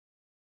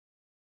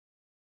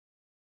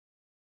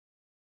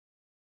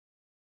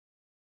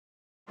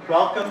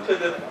Welcome to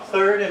the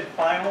third and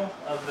final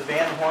of the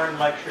Van Horn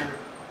Lecture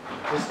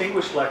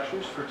Distinguished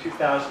Lectures for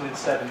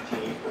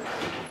 2017.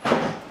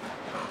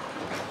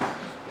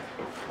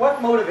 What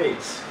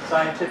motivates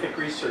scientific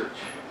research?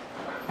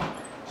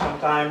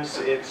 Sometimes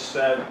it's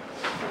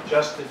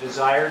just a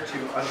desire to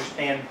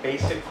understand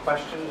basic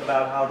questions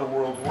about how the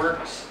world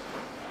works,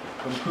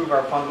 to improve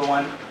our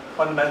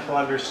fundamental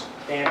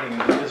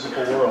understanding of the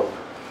physical world.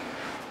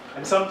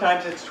 And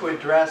sometimes it's to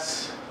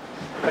address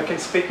a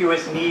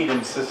conspicuous need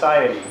in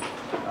society,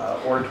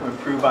 or to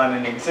improve on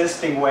an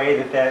existing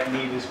way that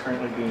need is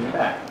currently being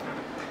met.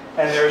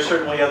 And there are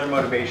certainly other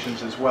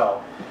motivations as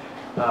well.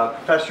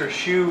 Professor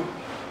Schuh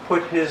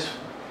put his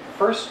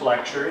first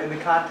lecture in the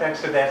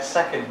context of that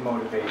second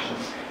motivation,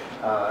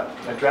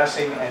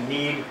 addressing a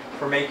need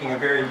for making a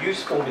very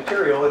useful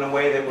material in a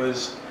way that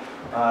was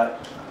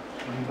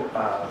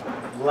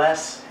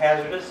less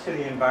hazardous to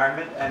the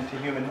environment and to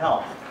human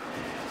health.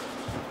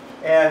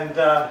 And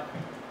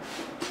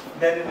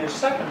then in his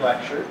second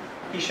lecture,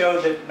 he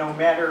showed that no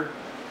matter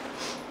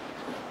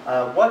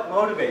what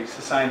motivates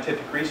the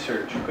scientific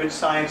research, good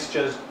science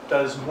just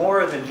does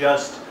more than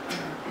just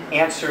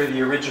answer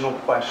the original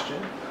question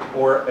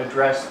or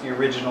address the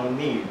original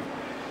need.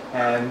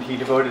 And he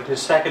devoted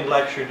his second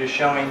lecture to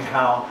showing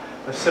how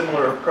a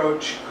similar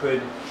approach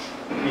could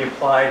be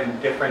applied in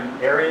different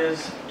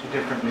areas, to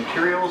different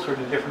materials, or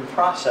to different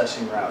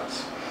processing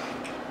routes.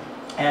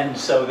 And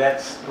so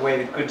that's the way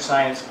that good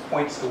science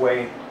points the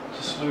way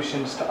to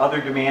solutions to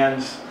other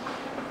demands,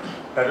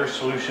 better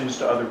solutions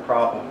to other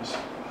problems.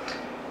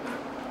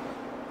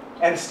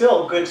 And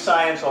still, good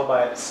science all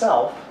by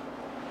itself,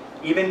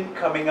 even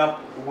coming up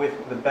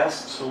with the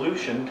best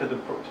solution to the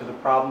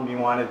problem you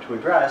wanted to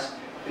address,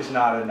 is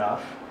not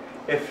enough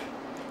if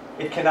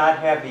it cannot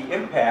have the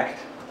impact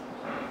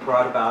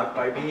brought about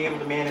by being able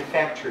to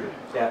manufacture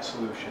that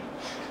solution.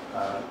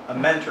 A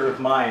mentor of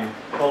mine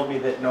told me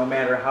that no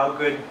matter how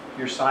good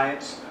your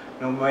science,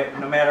 no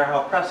matter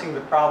how pressing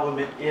the problem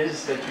it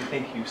is that you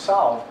think you've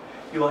solved,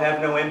 you will have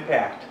no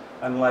impact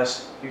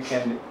unless you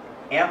can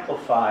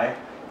amplify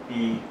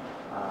the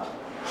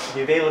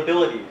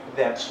availability of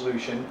that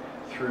solution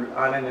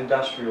on an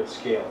industrial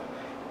scale,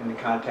 in the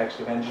context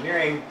of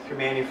engineering, through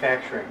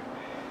manufacturing.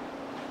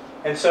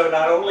 And so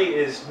not only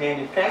is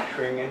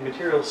manufacturing and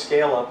material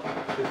scale-up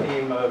the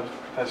theme of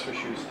Professor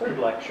Schuh's third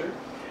lecture,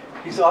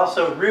 he's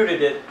also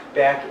rooted it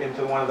back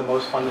into one of the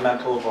most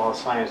fundamental of all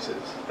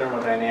sciences,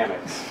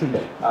 thermodynamics.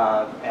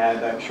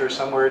 And I'm sure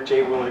somewhere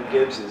J. Willard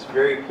Gibbs is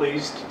very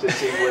pleased to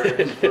see where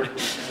his work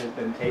has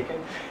been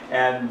taken.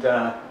 And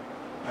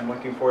I'm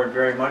looking forward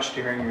very much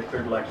to hearing your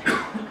third lecture.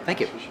 Thank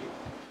you.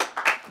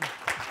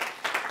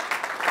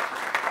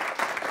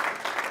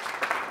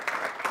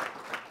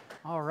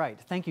 All right,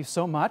 thank you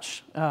so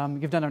much.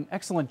 You've done an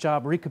excellent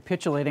job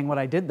recapitulating what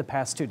I did the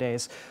past 2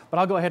 days, but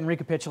I'll go ahead and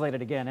recapitulate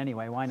it again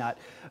anyway, why not?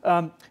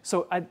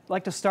 So I'd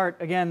like to start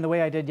again the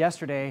way I did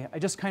yesterday. I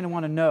just kind of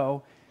want to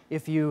know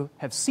if you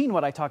have seen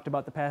what I talked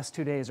about the past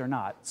 2 days or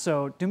not.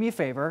 So do me a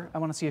favor, I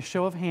want to see a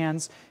show of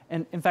hands,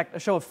 and in fact a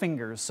show of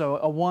fingers. So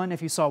a 1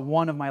 if you saw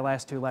one of my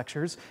last 2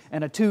 lectures,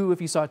 and a 2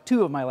 if you saw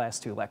 2 of my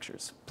last 2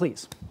 lectures.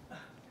 Please.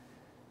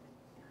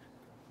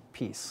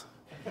 Peace.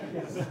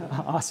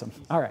 Awesome.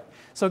 All right.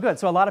 So good.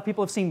 So a lot of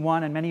people have seen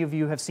 1, and many of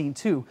you have seen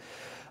 2.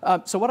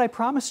 So what I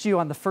promised you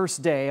on the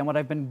first day, and what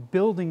I've been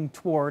building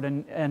toward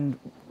and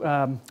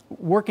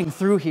working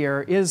through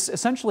here, is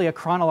essentially a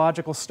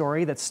chronological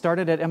story that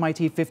started at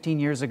MIT 15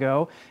 years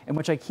ago, and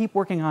which I keep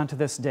working on to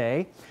this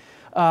day.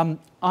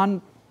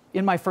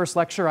 In my first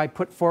lecture, I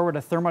put forward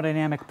a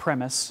thermodynamic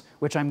premise,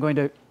 which I'm going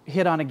to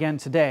hit on again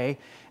today.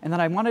 And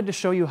then I wanted to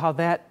show you how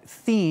that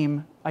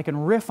theme, I can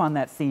riff on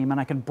that theme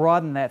and I can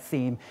broaden that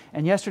theme.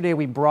 And yesterday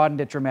we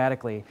broadened it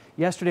dramatically.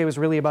 Yesterday was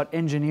really about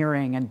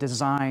engineering and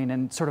design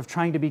and sort of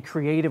trying to be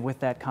creative with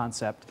that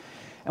concept.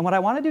 And what I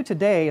want to do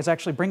today is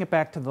actually bring it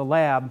back to the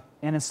lab,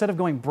 and instead of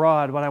going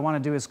broad, what I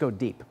want to do is go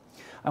deep.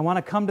 I want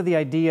to come to the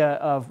idea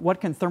of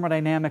what can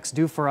thermodynamics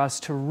do for us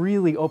to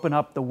really open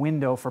up the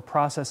window for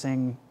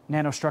processing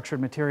nanostructured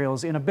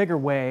materials in a bigger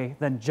way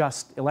than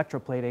just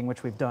electroplating,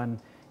 which we've done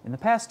in the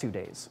past 2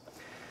 days.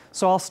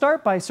 So I'll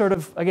start by sort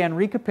of, again,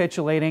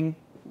 recapitulating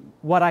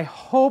what I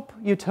hope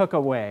you took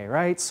away,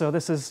 right? So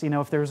this is,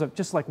 if there's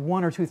just like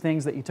 1 or 2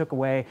 things that you took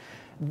away,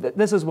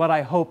 this is what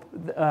I hope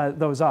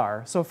those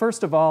are. So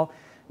first of all,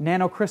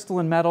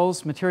 nanocrystalline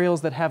metals, materials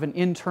that have an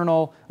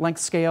internal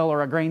length scale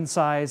or a grain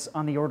size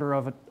on the order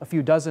of a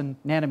few dozen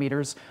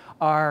nanometers,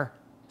 are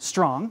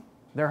strong,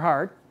 they're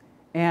hard,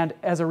 and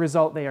as a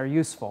result, they are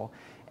useful.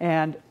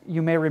 And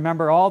you may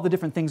remember all the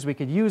different things we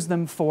could use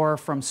them for,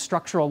 from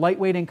structural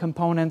lightweighting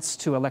components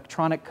to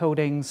electronic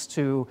coatings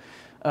to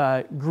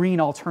green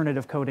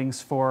alternative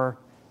coatings for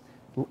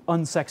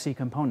unsexy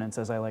components,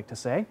 as I like to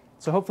say.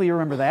 So hopefully you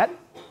remember that.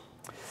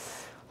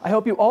 I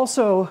hope you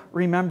also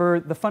remember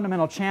the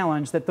fundamental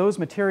challenge that those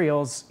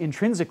materials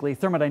intrinsically,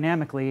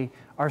 thermodynamically,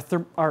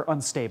 are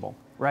unstable,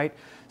 right?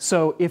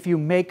 So if you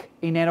make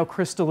a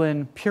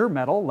nanocrystalline pure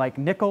metal, like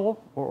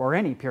nickel, or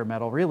any pure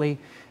metal really,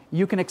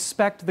 You can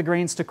expect the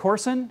grains to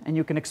coarsen, and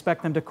you can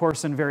expect them to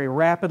coarsen very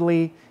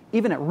rapidly,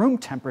 even at room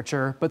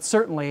temperature, but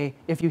certainly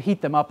if you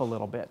heat them up a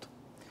little bit.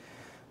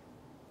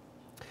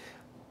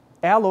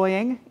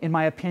 Alloying, in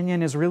my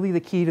opinion, is really the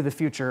key to the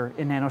future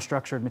in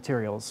nanostructured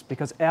materials,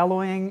 because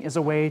alloying is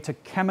a way to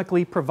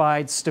chemically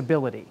provide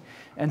stability.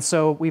 And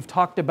so we've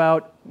talked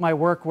about my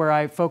work where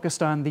I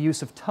focused on the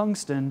use of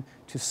tungsten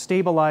to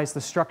stabilize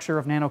the structure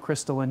of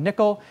nanocrystalline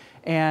nickel,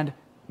 and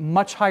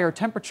much higher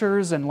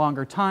temperatures and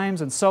longer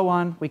times and so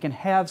on, we can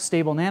have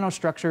stable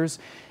nanostructures.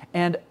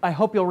 And I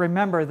hope you'll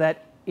remember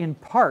that in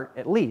part,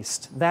 at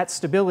least, that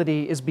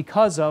stability is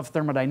because of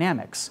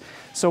thermodynamics.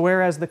 So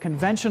whereas the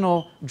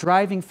conventional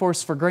driving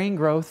force for grain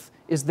growth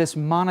is this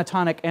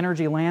monotonic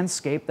energy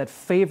landscape that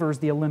favors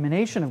the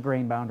elimination of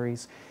grain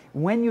boundaries,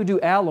 when you do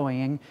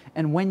alloying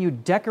and when you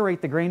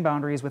decorate the grain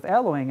boundaries with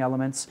alloying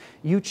elements,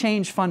 you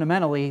change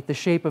fundamentally the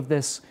shape of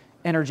this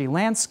energy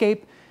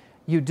landscape.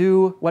 You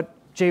do what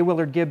J.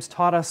 Willard Gibbs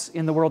taught us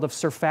in the world of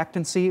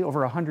surfactancy over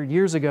 100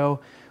 years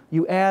ago.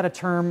 You add a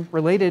term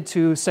related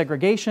to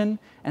segregation,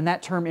 and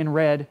that term in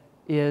red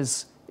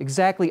is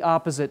exactly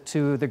opposite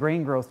to the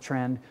grain growth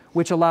trend,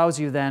 which allows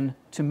you then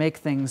to make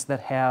things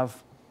that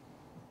have,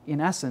 in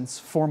essence,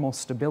 formal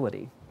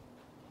stability.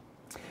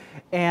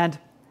 And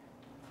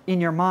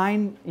in your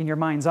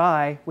mind's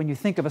eye, when you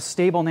think of a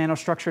stable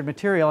nanostructured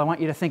material, I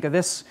want you to think of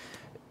this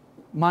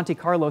Monte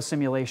Carlo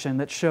simulation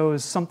that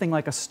shows something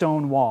like a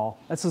stone wall.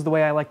 This is the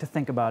way I like to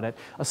think about it.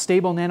 A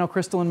stable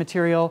nanocrystalline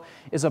material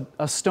is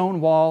a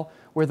stone wall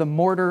where the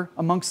mortar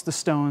amongst the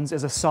stones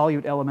is a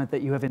solute element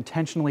that you have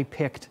intentionally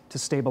picked to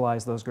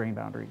stabilize those grain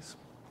boundaries.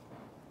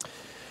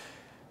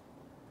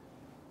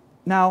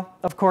 Now,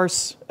 of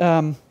course,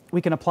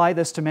 we can apply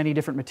this to many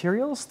different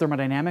materials.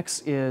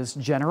 Thermodynamics is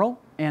general,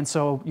 and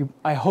so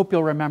I hope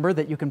you'll remember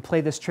that you can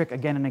play this trick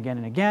again and again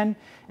and again,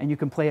 and you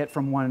can play it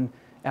from one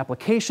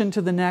application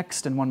to the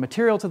next and one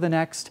material to the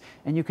next,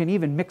 and you can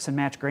even mix and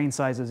match grain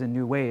sizes in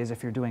new ways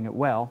if you're doing it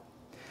well.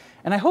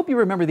 And I hope you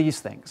remember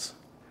these things.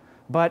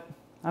 But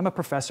I'm a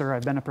professor.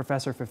 I've been a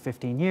professor for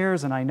 15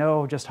 years, and I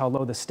know just how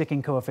low the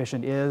sticking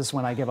coefficient is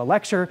when I give a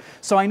lecture.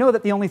 So I know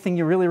that the only thing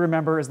you really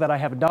remember is that I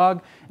have a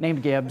dog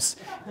named Gibbs,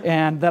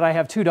 and that I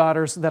have two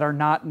daughters that are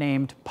not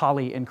named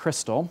Polly and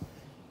Crystal.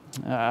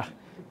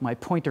 My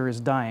pointer is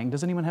dying.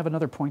 Does anyone have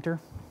another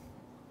pointer?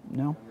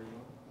 No?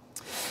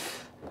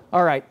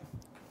 All right.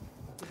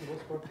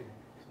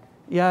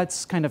 Yeah,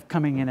 it's kind of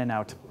coming in and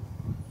out.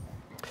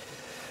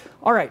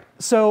 All right,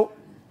 so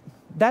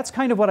that's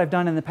kind of what I've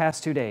done in the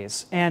past 2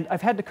 days. And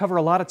I've had to cover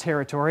a lot of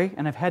territory,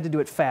 and I've had to do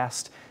it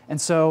fast.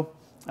 And so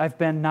I've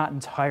been not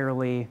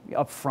entirely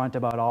upfront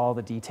about all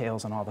the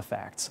details and all the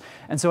facts.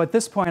 And so at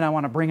this point, I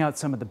want to bring out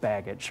some of the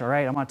baggage, all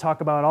right? I want to talk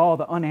about all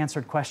the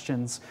unanswered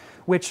questions,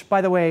 which, by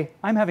the way,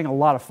 I'm having a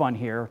lot of fun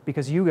here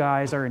because you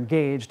guys are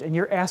engaged and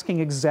you're asking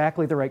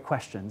exactly the right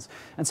questions.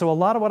 And so a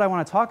lot of what I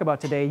want to talk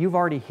about today, you've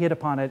already hit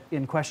upon it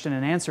in question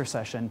and answer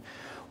session.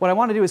 What I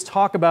want to do is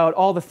talk about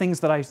all the things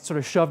that I sort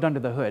of shoved under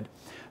the hood.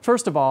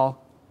 First of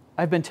all,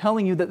 I've been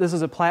telling you that this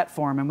is a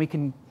platform and we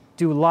can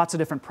do lots of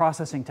different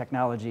processing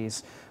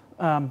technologies.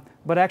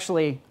 But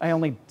actually, I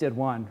only did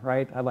one,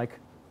 right? I like,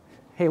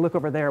 hey, look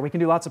over there. We can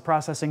do lots of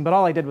processing, but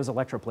all I did was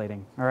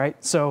electroplating, all right?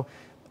 So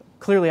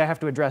clearly, I have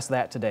to address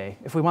that today.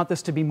 If we want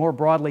this to be more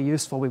broadly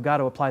useful, we've got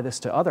to apply this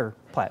to other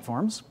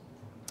platforms.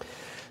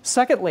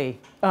 Secondly,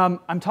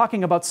 I'm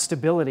talking about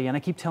stability, and I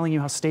keep telling you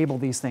how stable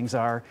these things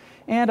are.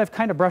 And I've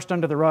kind of brushed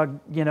under the rug,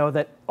 you know,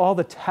 that all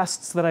the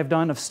tests that I've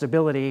done of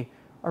stability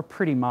are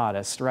pretty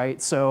modest,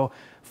 right? So,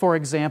 for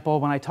example,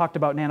 when I talked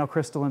about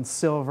nanocrystalline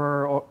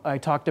silver, or I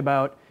talked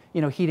about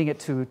heating it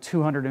to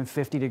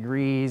 250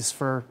 degrees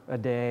for a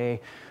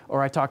day,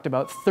 or I talked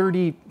about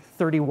 30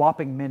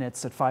 whopping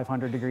minutes at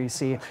 500 degrees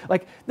C.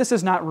 Like, this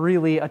is not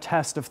really a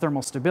test of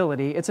thermal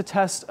stability. It's a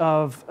test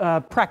of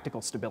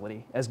practical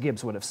stability, as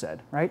Gibbs would have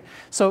said, right?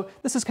 So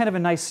this is kind of a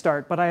nice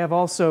start, but I have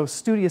also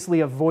studiously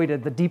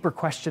avoided the deeper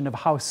question of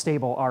how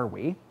stable are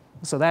we.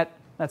 So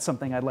that's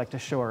something I'd like to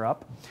shore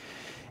up.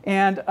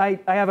 And I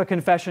have a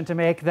confession to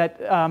make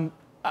that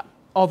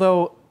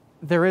although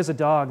there was a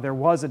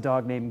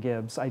dog named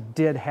Gibbs. I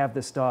did have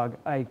this dog.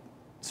 I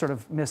sort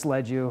of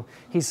misled you.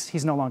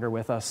 He's no longer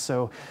with us.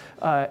 So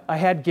I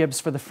had Gibbs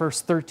for the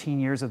first 13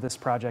 years of this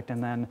project,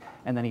 and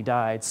then he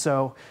died.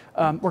 So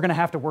we're going to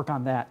have to work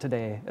on that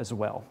today as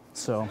well.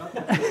 So Not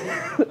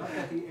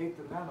that he ate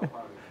the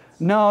nanoparticles.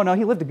 No,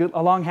 he lived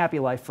a long, happy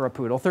life for a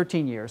poodle.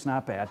 13 years,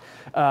 not bad.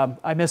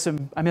 I miss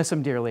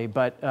him dearly.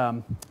 But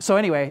so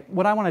anyway,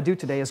 what I want to do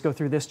today is go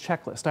through this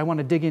checklist. I want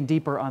to dig in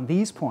deeper on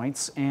these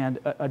points and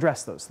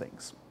address those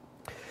things.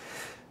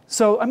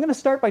 So I'm going to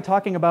start by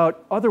talking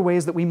about other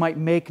ways that we might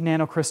make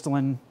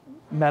nanocrystalline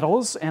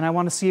metals, and I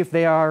want to see if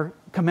they are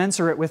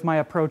commensurate with my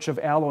approach of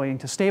alloying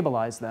to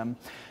stabilize them.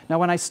 Now,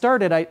 when I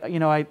started,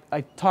 I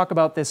talk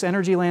about this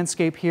energy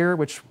landscape here,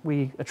 which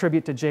we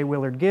attribute to J.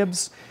 Willard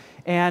Gibbs.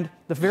 And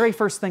the very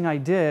first thing I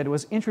did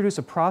was introduce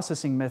a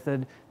processing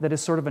method that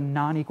is sort of a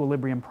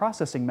non-equilibrium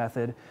processing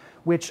method,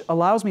 which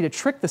allows me to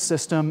trick the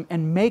system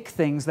and make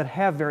things that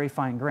have very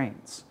fine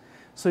grains.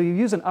 So you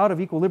use an out of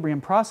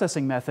equilibrium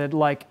processing method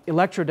like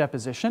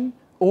electrodeposition,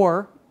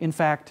 or in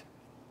fact,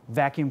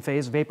 vacuum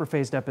phase, vapor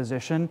phase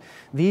deposition.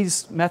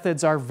 These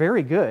methods are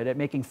very good at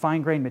making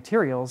fine-grained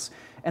materials,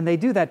 and they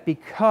do that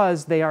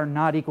because they are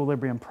not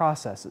equilibrium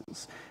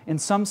processes. In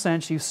some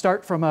sense, you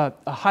start from a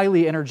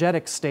highly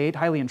energetic state,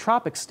 highly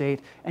entropic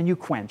state, and you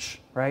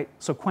quench, right?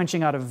 So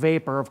quenching out of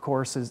vapor, of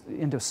course, is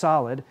into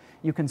solid.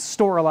 You can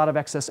store a lot of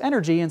excess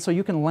energy, and so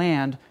you can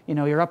land,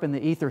 you're up in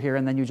the ether here,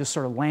 and then you just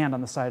sort of land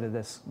on the side of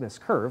this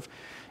curve.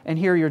 And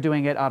here you're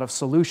doing it out of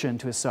solution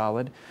to a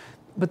solid.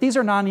 But these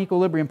are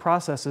non-equilibrium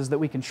processes that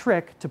we can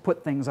trick to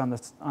put things on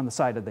the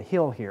side of the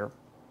hill here.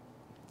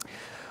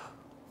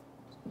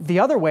 The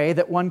other way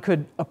that one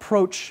could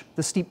approach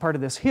the steep part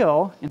of this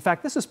hill, in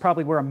fact, this is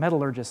probably where a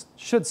metallurgist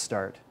should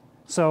start.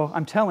 So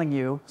I'm telling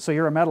you, so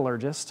you're a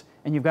metallurgist,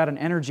 and you've got an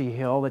energy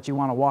hill that you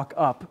want to walk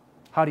up.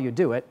 How do you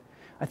do it?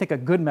 I think a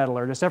good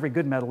metallurgist, every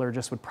good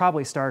metallurgist would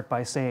probably start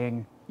by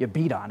saying, you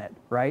beat on it,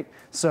 right?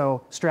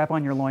 So strap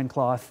on your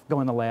loincloth,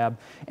 go in the lab,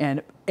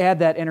 and add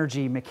that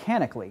energy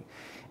mechanically.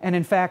 And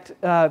in fact,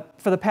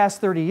 for the past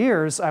 30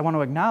 years, I want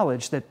to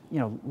acknowledge that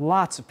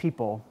lots of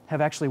people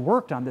have actually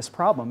worked on this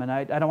problem. And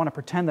I don't want to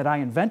pretend that I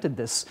invented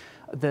this,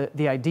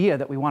 the idea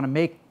that we want to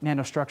make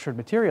nanostructured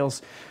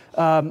materials.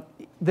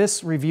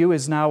 This review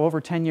is now over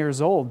 10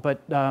 years old,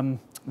 but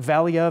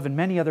Valiev and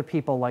many other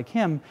people like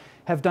him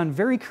have done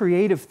very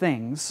creative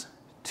things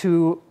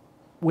to,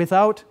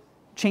 without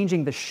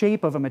changing the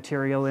shape of a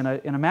material in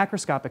a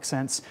macroscopic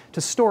sense, to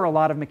store a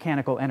lot of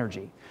mechanical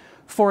energy.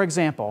 For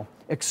example,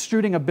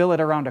 extruding a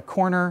billet around a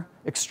corner,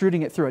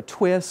 extruding it through a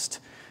twist,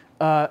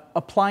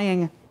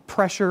 applying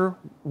pressure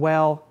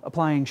while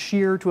applying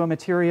shear to a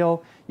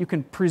material. You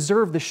can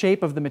preserve the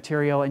shape of the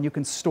material, and you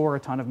can store a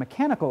ton of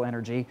mechanical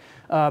energy.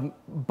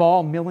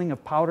 Ball milling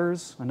of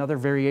powders, another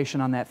variation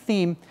on that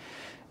theme.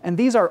 And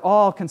these are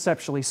all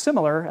conceptually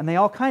similar, and they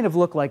all kind of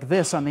look like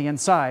this on the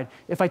inside.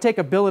 If I take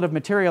a billet of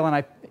material and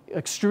I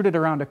extrude it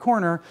around a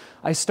corner,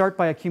 I start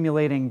by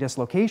accumulating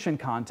dislocation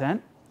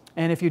content.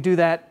 And if you do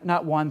that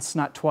not once,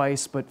 not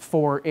twice, but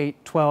 4,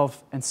 8,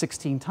 12, and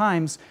 16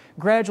 times,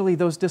 gradually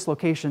those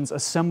dislocations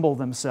assemble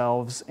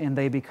themselves and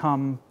they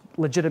become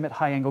legitimate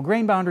high-angle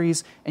grain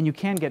boundaries, and you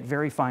can get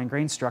very fine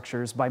grain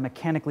structures by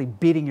mechanically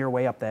beating your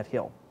way up that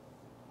hill.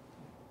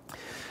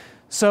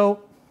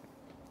 So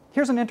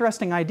here's an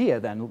interesting idea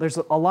then. There's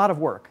a lot of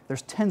work.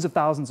 There's tens of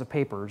thousands of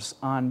papers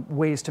on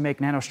ways to make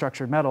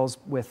nanostructured metals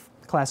with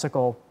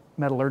classical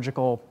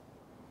metallurgical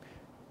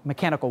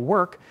mechanical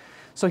work.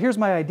 So here's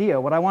my idea.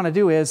 What I want to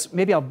do is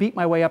maybe I'll beat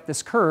my way up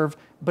this curve,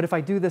 but if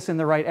I do this in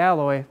the right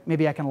alloy,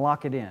 maybe I can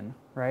lock it in,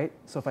 right?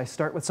 So if I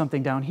start with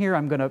something down here,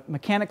 I'm going to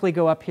mechanically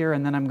go up here,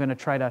 and then I'm going to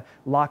try to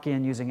lock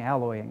in using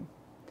alloying.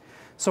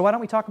 So why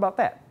don't we talk about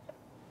that?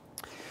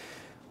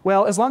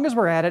 Well, as long as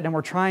we're at it and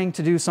we're trying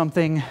to do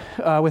something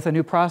with a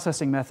new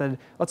processing method,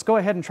 let's go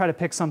ahead and try to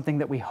pick something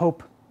that we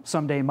hope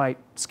someday might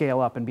scale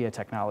up and be a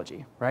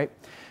technology, right?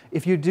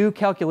 If you do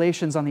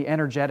calculations on the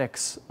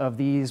energetics of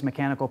these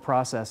mechanical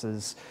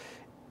processes,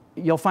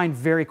 you'll find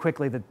very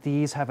quickly that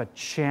these have a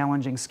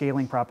challenging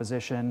scaling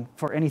proposition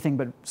for anything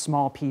but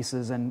small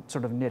pieces and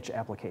sort of niche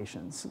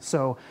applications.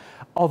 So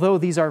although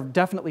these are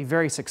definitely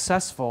very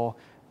successful,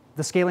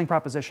 the scaling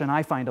proposition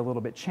I find a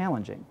little bit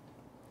challenging.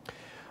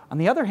 On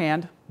the other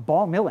hand,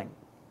 ball milling.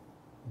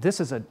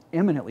 This is an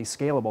eminently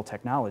scalable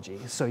technology.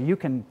 So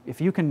if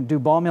you can do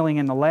ball milling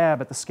in the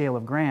lab at the scale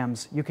of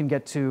grams, you can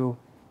get to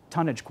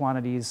tonnage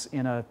quantities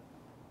in a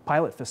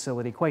pilot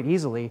facility quite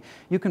easily.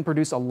 You can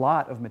produce a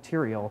lot of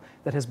material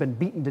that has been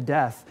beaten to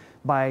death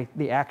by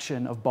the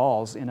action of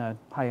balls in a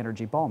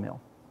high-energy ball mill.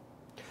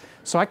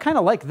 So I kind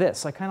of like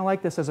this. I kind of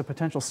like this as a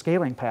potential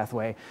scaling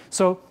pathway.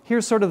 So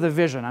here's sort of the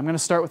vision. I'm going to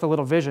start with a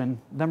little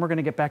vision, then we're going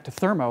to get back to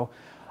thermo.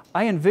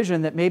 I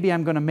envision that maybe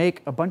I'm going to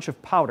make a bunch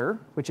of powder,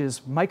 which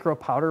is micro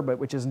powder, but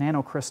which is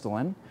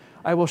nanocrystalline.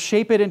 I will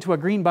shape it into a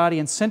green body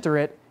and sinter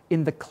it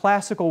in the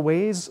classical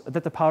ways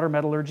that the powder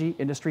metallurgy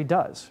industry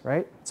does,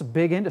 right? It's a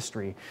big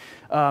industry.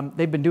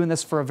 They've been doing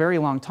this for a very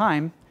long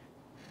time,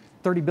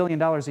 $30 billion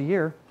a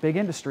year, big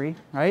industry,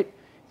 right?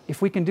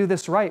 If we can do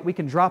this right, we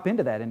can drop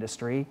into that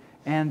industry,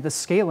 and the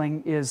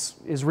scaling is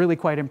really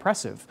quite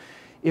impressive.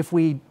 If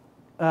we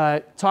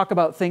talk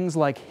about things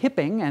like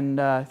hipping and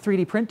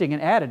 3D printing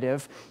and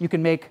additive, you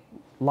can make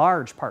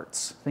large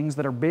parts, things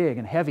that are big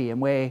and heavy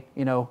and weigh,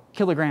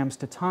 kilograms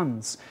to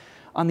tons.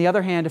 On the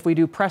other hand, if we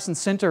do press and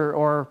sinter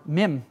or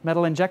MIM,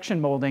 metal injection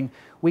molding,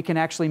 we can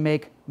actually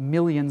make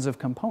millions of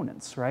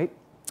components, right?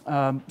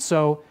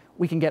 So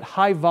we can get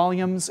high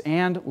volumes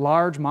and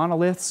large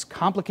monoliths,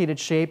 complicated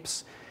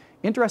shapes,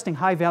 interesting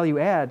high value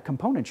add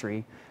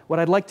componentry. What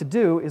I'd like to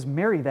do is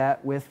marry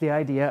that with the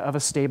idea of a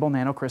stable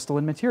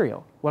nanocrystalline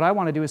material. What I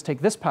want to do is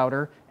take this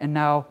powder and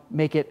now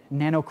make it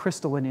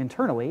nanocrystalline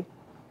internally,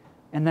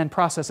 and then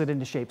process it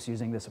into shapes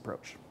using this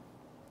approach.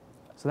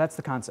 So that's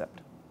the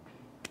concept.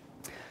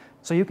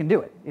 So you can do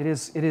it. It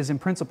is in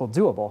principle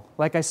doable.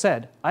 Like I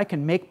said, I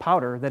can make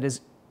powder that is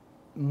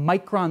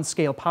micron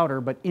scale powder,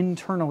 but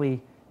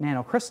internally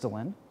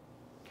nanocrystalline.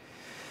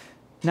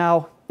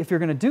 Now, if you're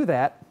going to do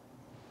that,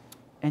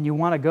 and you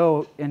want to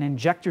go and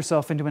inject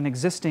yourself into an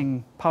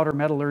existing powder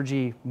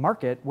metallurgy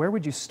market, where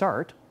would you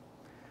start?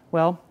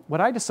 Well,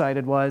 what I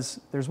decided was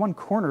there's one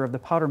corner of the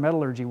powder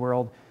metallurgy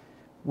world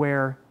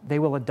where they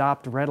will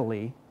adopt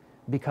readily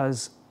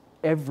because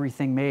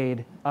everything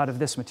made out of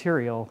this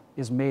material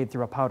is made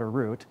through a powder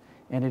route,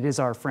 and it is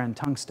our friend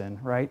tungsten,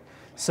 right?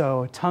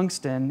 So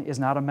tungsten is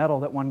not a metal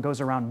that one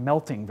goes around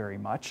melting very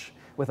much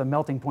with a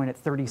melting point at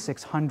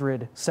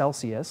 3,600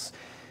 Celsius.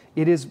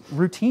 It is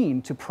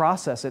routine to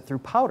process it through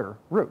powder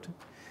route.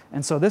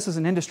 And so this is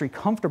an industry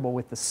comfortable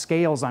with the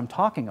scales I'm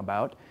talking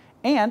about.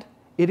 And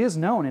it is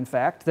known, in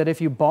fact, that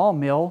if you ball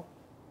mill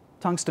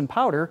tungsten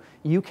powder,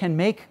 you can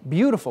make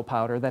beautiful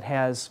powder that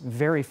has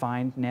very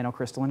fine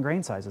nanocrystalline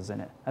grain sizes in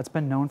it. That's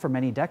been known for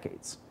many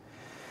decades.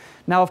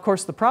 Now, of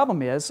course, the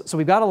problem is, so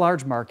we've got a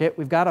large market,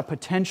 we've got a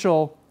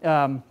potential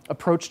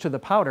approach to the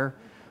powder,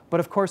 but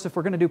of course, if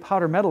we're going to do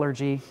powder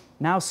metallurgy,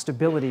 now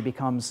stability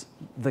becomes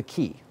the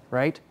key,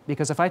 right?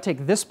 Because if I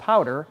take this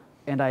powder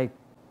and I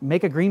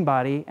make a green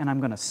body and I'm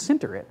going to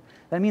sinter it,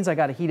 that means I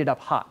got to heat it up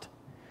hot.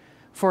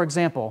 For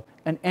example,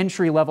 an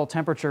entry-level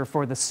temperature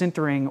for the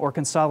sintering or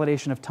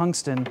consolidation of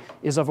tungsten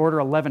is of order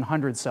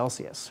 1100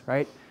 Celsius,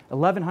 right?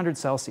 1100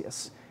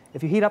 Celsius.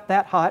 If you heat up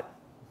that hot,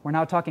 we're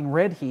now talking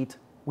red heat,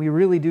 we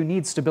really do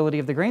need stability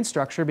of the grain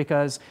structure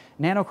because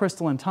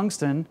nanocrystalline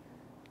tungsten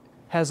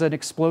has an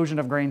explosion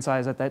of grain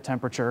size at that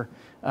temperature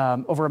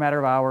over a matter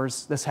of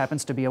hours. This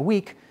happens to be a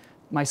week.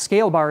 My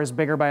scale bar is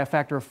bigger by a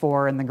factor of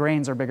 4, and the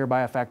grains are bigger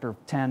by a factor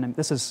of 10. And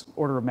this is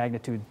order of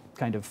magnitude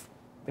kind of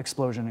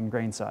explosion in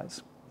grain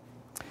size.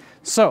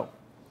 So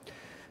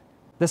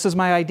this is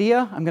my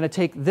idea. I'm going to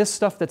take this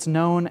stuff that's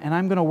known, and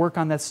I'm going to work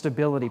on that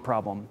stability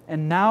problem.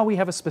 And now we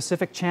have a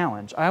specific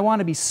challenge. I want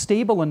to be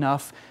stable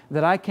enough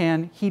that I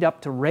can heat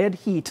up to red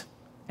heat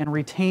and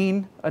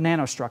retain a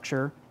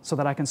nanostructure so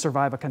that I can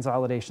survive a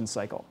consolidation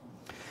cycle.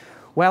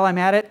 While I'm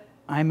at it,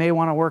 I may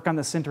want to work on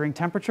the sintering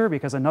temperature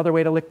because another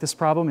way to lick this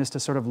problem is to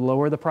sort of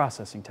lower the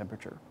processing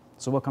temperature.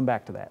 So we'll come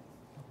back to that.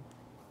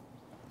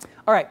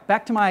 All right,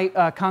 back to my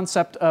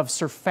concept of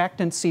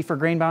surfactancy for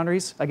grain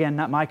boundaries. Again,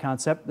 not my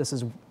concept. This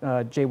is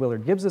J.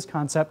 Willard Gibbs's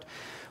concept.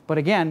 But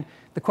again,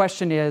 the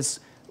question is,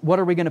 what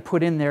are we going to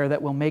put in there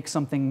that will make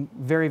something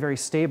very, very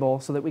stable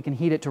so that we can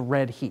heat it to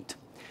red heat?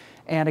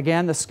 And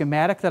again, the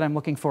schematic that I'm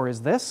looking for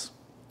is this.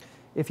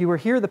 If you were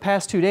here the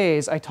past 2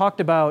 days, I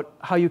talked about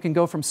how you can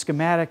go from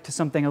schematic to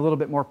something a little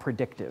bit more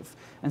predictive.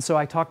 And so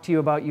I talked to you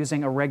about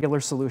using a regular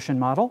solution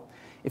model.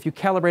 If you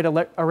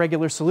calibrate a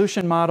regular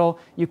solution model,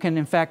 you can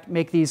in fact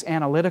make these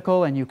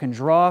analytical, and you can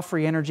draw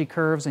free energy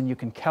curves, and you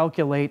can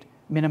calculate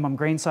minimum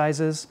grain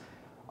sizes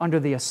under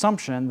the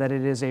assumption that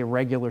it is a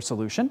regular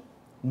solution.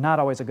 Not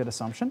always a good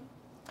assumption.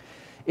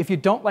 If you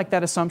don't like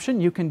that assumption,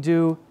 you can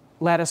do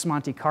lattice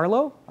Monte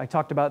Carlo. I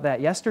talked about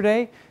that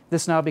yesterday.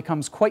 This now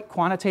becomes quite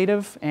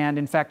quantitative and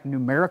in fact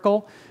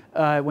numerical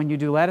when you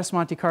do lattice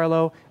Monte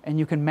Carlo, and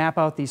you can map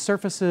out these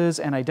surfaces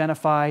and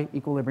identify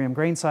equilibrium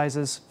grain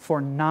sizes for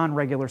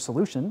non-regular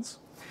solutions.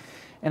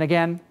 And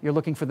again, you're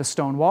looking for the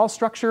stone wall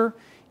structure.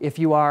 If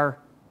you are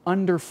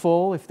under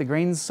full, if the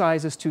grain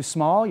size is too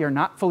small, you're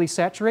not fully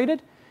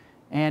saturated.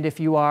 And if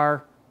you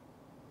are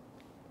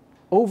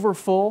over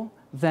full,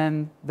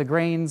 then the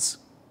grains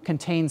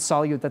contain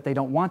solute that they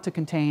don't want to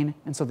contain,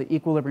 and so the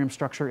equilibrium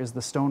structure is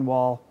the stone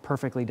wall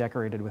perfectly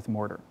decorated with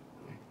mortar.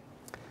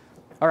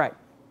 All right.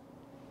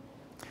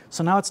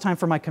 So now it's time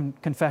for my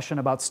confession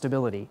about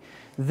stability.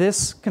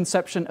 This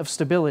conception of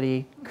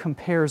stability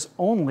compares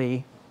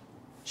only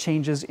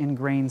changes in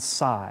grain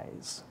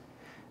size.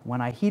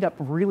 When I heat up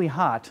really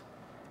hot,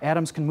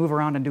 atoms can move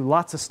around and do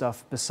lots of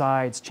stuff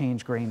besides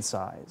change grain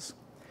size.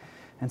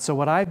 And so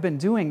what I've been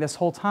doing this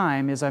whole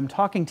time is I'm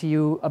talking to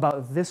you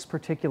about this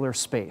particular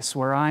space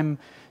where I'm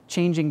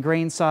changing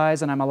grain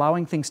size and I'm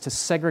allowing things to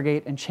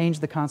segregate and change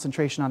the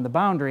concentration on the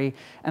boundary,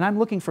 and I'm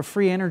looking for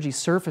free energy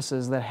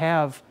surfaces that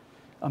have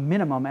a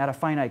minimum at a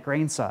finite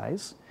grain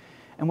size.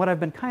 And what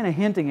I've been kind of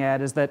hinting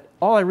at is that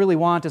all I really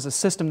want is a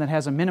system that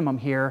has a minimum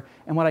here,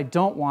 and what I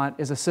don't want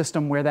is a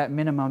system where that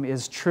minimum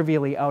is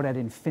trivially out at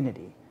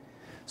infinity.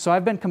 So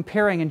I've been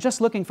comparing and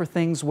just looking for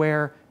things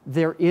where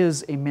there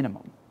is a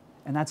minimum.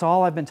 And that's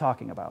all I've been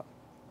talking about.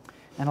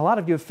 And a lot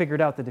of you have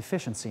figured out the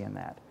deficiency in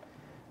that.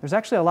 There's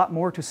actually a lot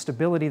more to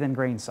stability than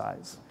grain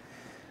size.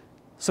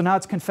 So now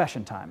it's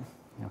confession time,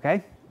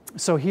 okay?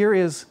 So here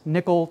is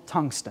nickel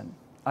tungsten.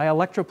 I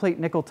electroplate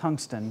nickel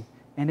tungsten,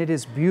 and it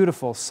is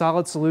beautiful,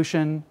 solid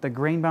solution. The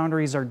grain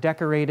boundaries are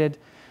decorated.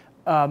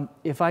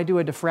 If I do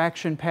a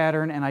diffraction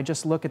pattern and I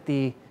just look at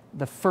the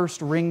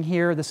first ring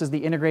here, this is the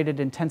integrated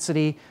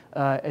intensity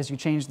as you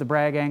change the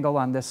Bragg angle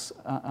on this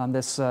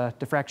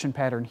diffraction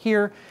pattern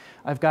here.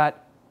 I've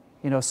got,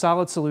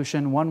 solid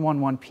solution,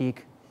 111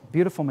 peak,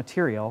 beautiful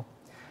material.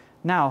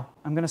 Now,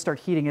 I'm going to start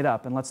heating it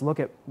up, and let's look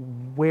at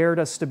where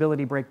does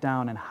stability break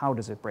down and how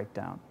does it break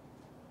down.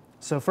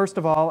 So first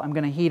of all, I'm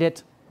going to heat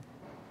it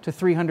to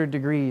 300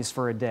 degrees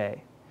for a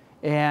day.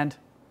 And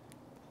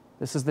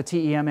this is the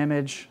TEM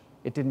image.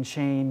 It didn't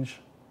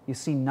change. You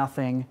see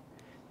nothing.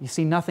 You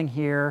see nothing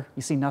here.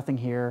 You see nothing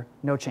here.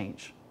 No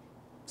change.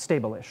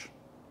 Stable-ish.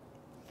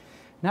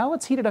 Now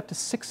let's heat it up to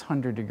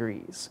 600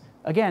 degrees.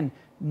 Again,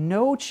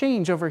 no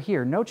change over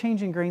here, no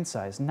change in grain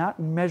size, not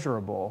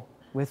measurable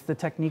with the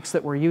techniques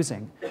that we're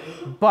using.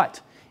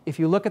 But if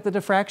you look at the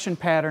diffraction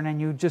pattern and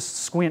you just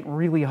squint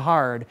really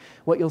hard,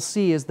 what you'll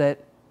see is that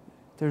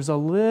there's a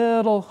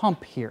little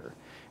hump here.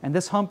 And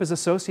this hump is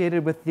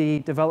associated with the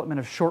development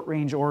of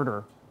short-range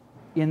order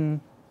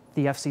in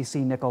the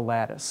FCC nickel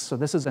lattice. So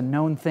this is a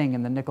known thing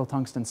in the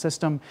nickel-tungsten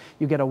system.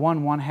 You get a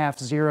 1, 1/2,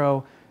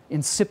 0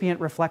 incipient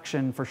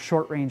reflection for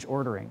short-range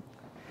ordering.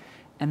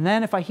 And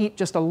then if I heat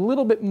just a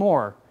little bit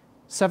more,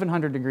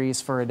 700 degrees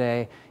for a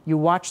day, you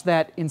watch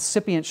that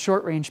incipient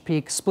short-range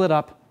peak split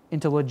up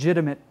into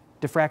legitimate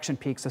diffraction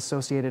peaks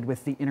associated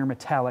with the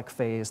intermetallic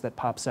phase that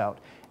pops out.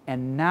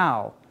 And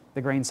now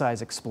the grain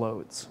size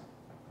explodes.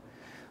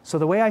 So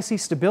the way I see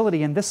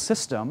stability in this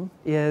system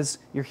is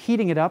you're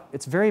heating it up,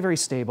 it's very, very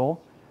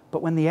stable,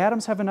 but when the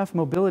atoms have enough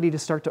mobility to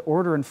start to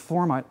order and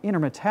form an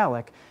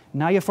intermetallic,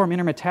 now you form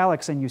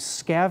intermetallics and you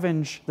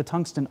scavenge the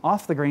tungsten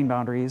off the grain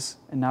boundaries,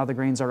 and now the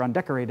grains are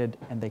undecorated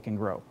and they can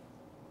grow.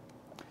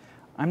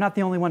 I'm not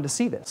the only one to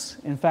see this.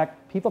 In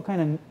fact, people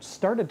kind of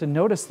started to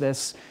notice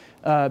this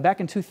back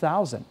in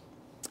 2000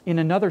 in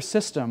another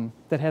system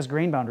that has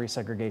grain boundary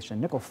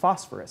segregation, nickel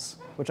phosphorus,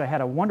 which I had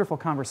a wonderful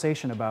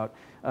conversation about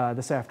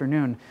this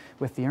afternoon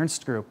with the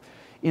Ernst group.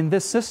 In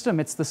this system,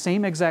 it's the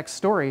same exact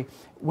story.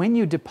 When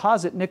you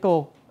deposit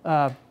nickel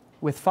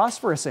with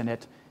phosphorus in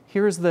it,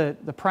 here's the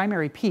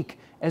primary peak.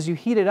 As you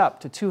heat it up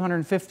to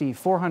 250,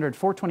 400,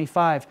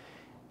 425,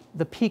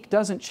 the peak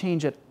doesn't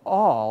change at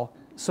all,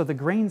 so the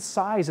grain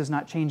size is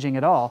not changing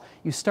at all.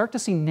 You start to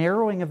see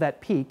narrowing of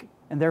that peak,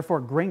 and therefore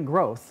grain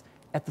growth,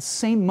 at the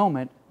same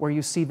moment where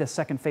you see the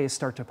second phase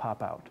start to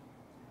pop out.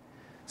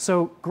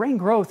 So grain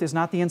growth is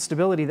not the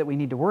instability that we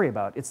need to worry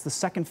about. It's the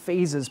second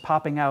phases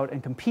popping out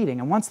and competing.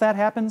 And once that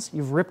happens,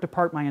 you've ripped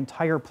apart my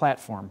entire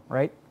platform,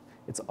 right?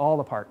 It's all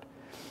apart.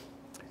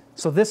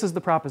 So this is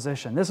the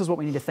proposition. This is what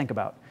we need to think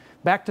about.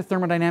 Back to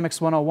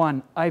Thermodynamics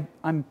 101.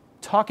 I'm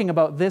talking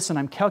about this and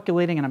I'm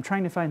calculating and I'm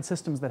trying to find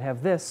systems that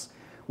have this.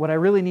 What I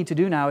really need to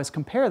do now is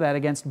compare that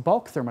against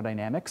bulk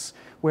thermodynamics,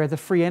 where the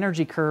free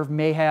energy curve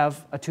may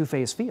have a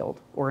two-phase field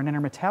or an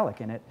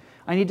intermetallic in it.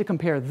 I need to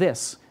compare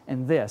this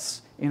and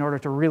this in order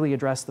to really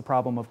address the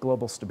problem of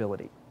global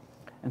stability.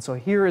 And so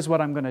here is what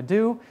I'm going to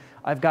do.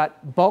 I've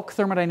got bulk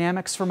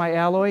thermodynamics for my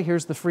alloy.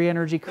 Here's the free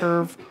energy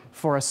curve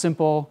for a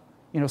simple,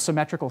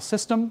 symmetrical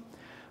system.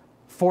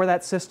 For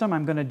that system,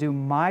 I'm going to do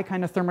my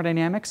kind of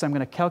thermodynamics. I'm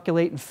going to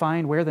calculate and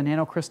find where the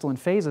nanocrystalline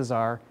phases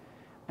are.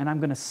 And I'm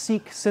going to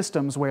seek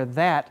systems where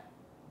that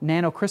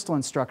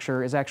nanocrystalline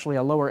structure is actually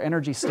a lower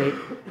energy state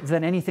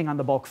than anything on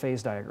the bulk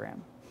phase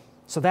diagram.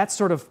 So that's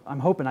sort of, I'm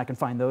hoping I can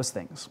find those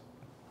things.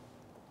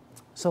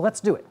 So let's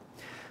do it.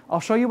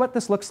 I'll show you what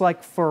this looks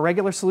like for a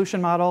regular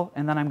solution model,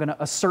 and then I'm going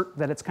to assert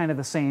that it's kind of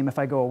the same if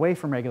I go away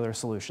from regular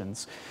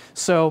solutions.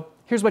 So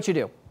here's what you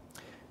do.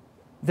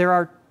 There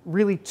are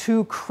really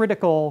two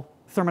critical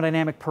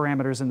thermodynamic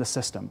parameters in the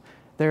system.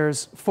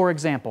 There's, for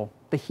example,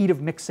 the heat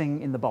of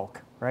mixing in the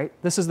bulk, right?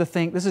 This is the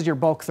thing, this is your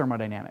bulk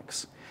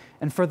thermodynamics.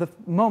 And for the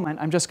moment,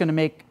 I'm just going to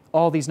make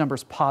all these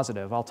numbers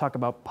positive. I'll talk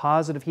about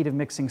positive heat of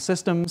mixing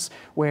systems,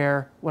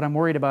 where what I'm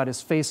worried about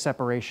is phase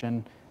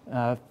separation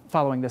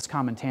following this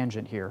common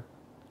tangent here.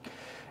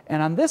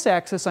 And on this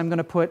axis, I'm going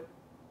to put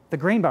the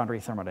grain boundary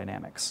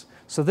thermodynamics.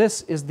 So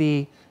this is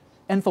the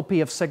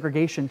enthalpy of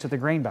segregation to the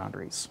grain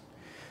boundaries.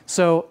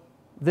 So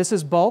this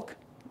is bulk,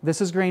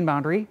 this is grain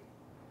boundary.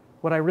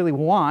 What I really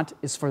want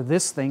is for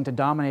this thing to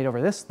dominate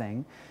over this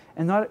thing.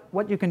 And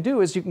what you can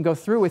do is you can go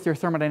through with your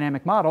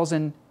thermodynamic models,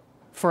 and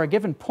for a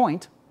given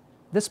point,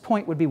 this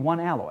point would be one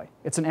alloy.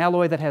 It's an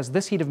alloy that has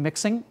this heat of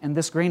mixing and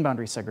this grain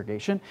boundary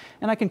segregation,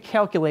 and I can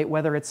calculate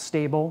whether it's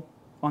stable,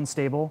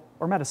 unstable,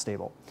 or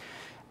metastable.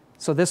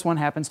 So this one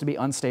happens to be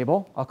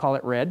unstable. I'll call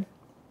it red.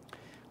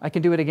 I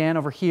can do it again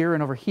over here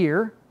and over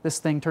here. This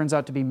thing turns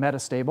out to be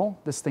metastable.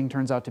 This thing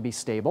turns out to be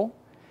stable.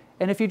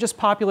 And if you just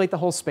populate the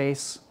whole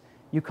space,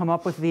 you come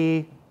up with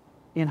the,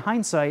 in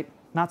hindsight,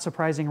 not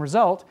surprising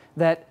result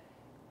that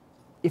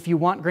if you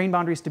want grain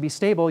boundaries to be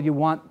stable, you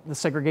want the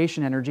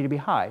segregation energy to be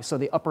high. So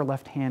the upper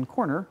left-hand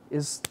corner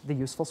is the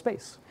useful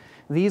space.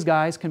 These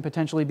guys can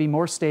potentially be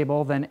more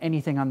stable than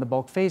anything on the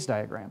bulk phase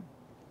diagram.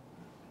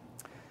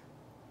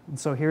 And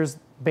so here's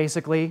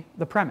basically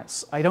the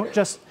premise. I don't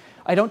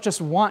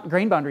just want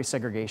grain boundary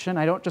segregation.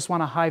 I don't just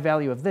want a high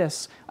value of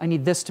this. I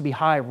need this to be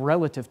high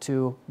relative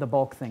to the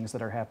bulk things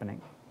that are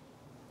happening.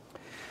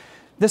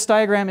 This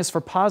diagram is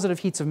for positive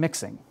heats of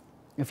mixing.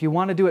 If you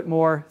want to do it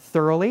more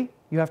thoroughly,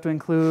 you have to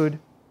include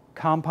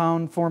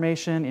compound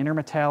formation,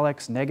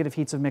 intermetallics, negative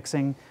heats of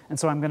mixing. And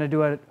so I'm going to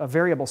do a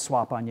variable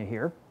swap on you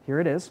here. Here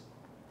it is.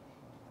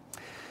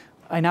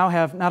 I now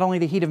have not only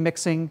the heat of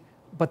mixing,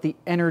 but the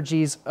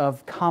energies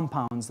of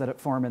compounds that it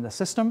form in the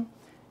system.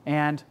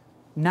 And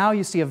now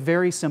you see a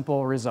very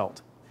simple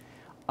result.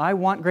 I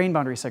want grain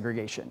boundary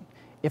segregation.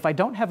 If I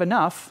don't have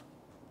enough,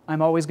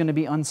 I'm always going to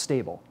be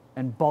unstable,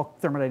 and bulk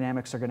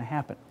thermodynamics are going to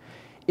happen.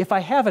 If I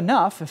have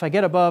enough, if I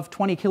get above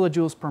 20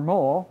 kilojoules per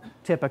mole,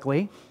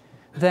 typically,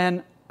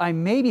 then I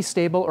may be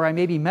stable or I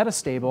may be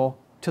metastable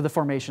to the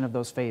formation of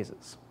those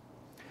phases.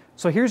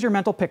 So here's your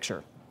mental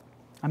picture.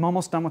 I'm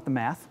almost done with the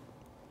math.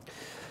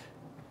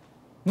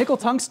 Nickel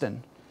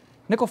tungsten,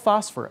 nickel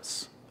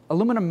phosphorus,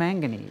 aluminum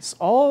manganese,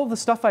 all the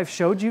stuff I've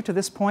showed you to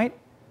this point,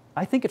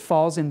 I think it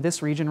falls in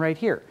this region right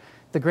here.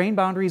 The grain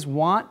boundaries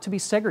want to be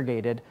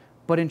segregated,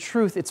 but in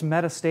truth, it's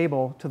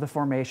metastable to the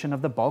formation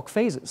of the bulk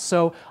phases.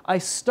 So I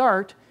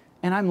start,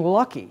 and I'm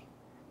lucky.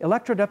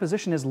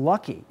 Electrodeposition is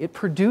lucky. It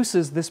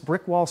produces this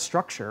brick wall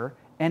structure,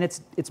 and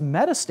it's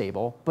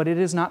metastable, but it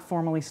is not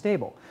formally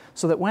stable.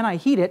 So that when I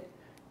heat it,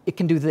 it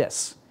can do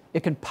this.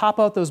 It can pop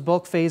out those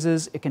bulk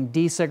phases, it can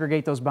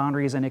desegregate those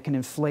boundaries, and it can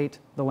inflate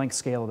the length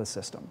scale of the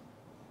system.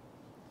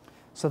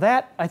 So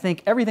that, I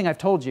think, everything I've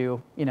told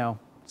you,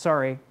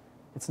 sorry,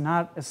 it's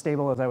not as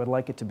stable as I would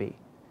like it to be.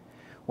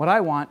 What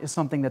I want is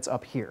something that's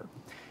up here.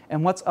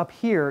 And what's up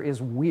here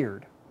is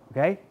weird,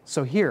 okay?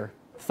 So here,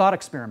 thought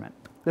experiment.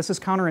 This is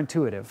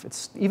counterintuitive.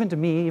 It's, even to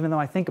me, even though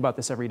I think about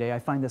this every day, I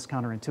find this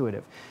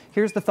counterintuitive.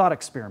 Here's the thought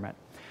experiment.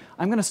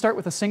 I'm going to start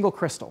with a single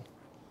crystal.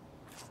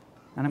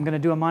 And I'm going to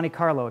do a Monte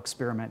Carlo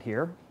experiment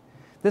here.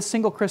 This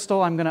single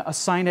crystal, I'm going to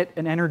assign it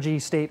an energy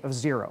state of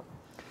 0.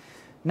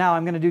 Now,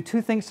 I'm going to do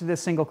two things to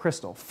this single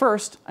crystal.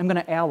 First, I'm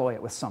going to alloy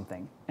it with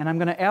something. And I'm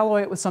going to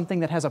alloy it with something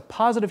that has a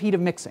positive heat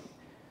of mixing,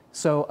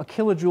 so a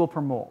kilojoule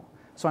per mole.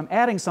 So I'm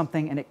adding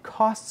something, and it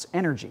costs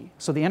energy.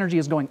 So the energy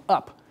is going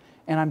up,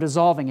 and I'm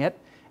dissolving it.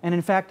 And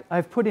in fact,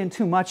 I've put in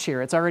too much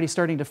here. It's already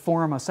starting to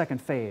form a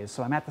second phase,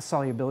 so I'm at the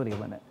solubility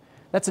limit.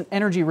 That's an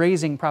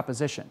energy-raising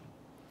proposition.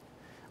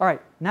 All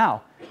right,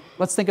 now,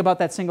 let's think about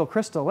that single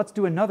crystal. Let's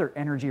do another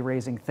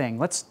energy-raising thing.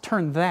 Let's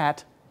turn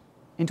that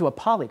into a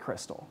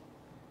polycrystal.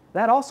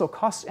 That also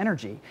costs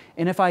energy.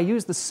 And if I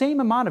use the same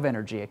amount of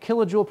energy, a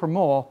kilojoule per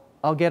mole,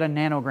 I'll get a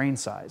nano grain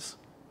size.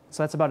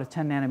 So that's about a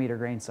 10 nanometer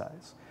grain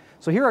size.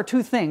 So here are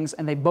two things,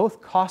 and they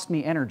both cost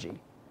me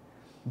energy.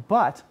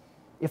 But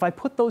if I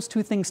put those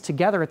two things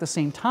together at the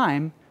same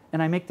time,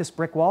 and I make this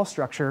brick wall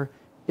structure,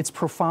 it's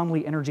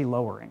profoundly energy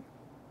lowering.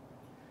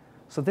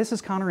 So this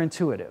is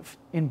counterintuitive.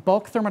 In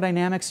bulk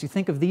thermodynamics, you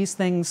think of these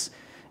things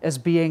as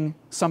being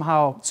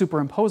somehow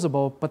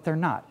superimposable, but they're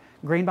not.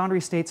 Grain boundary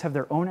states have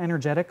their own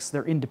energetics.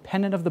 They're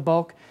independent of the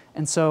bulk.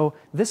 And so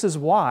this is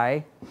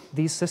why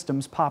these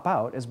systems pop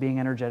out as being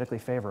energetically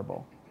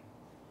favorable.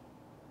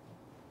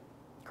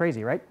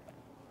 Crazy, right?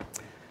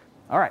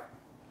 All right.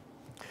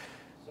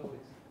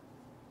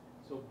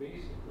 So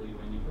basically,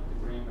 when you put the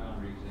grain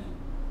boundaries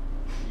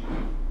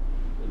in,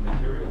 the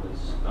material is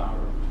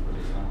starved for the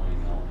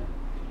alloying element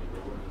to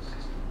lower the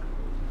system.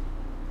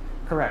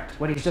 Correct.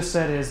 What he just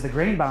said is the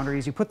grain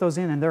boundaries, you put those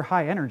in and they're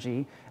high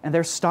energy, and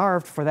they're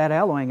starved for that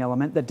alloying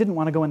element that didn't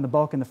want to go in the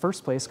bulk in the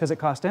first place because it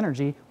cost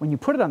energy. When you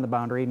put it on the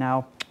boundary,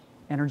 now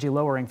energy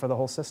lowering for the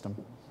whole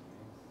system.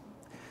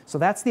 So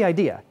that's the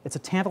idea. It's a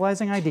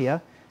tantalizing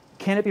idea.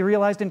 Can it be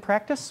realized in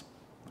practice?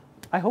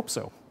 I hope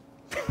so.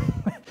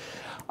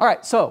 All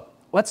right, so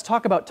let's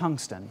talk about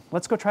tungsten.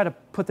 Let's go try to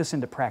put this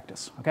into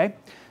practice, okay?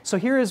 So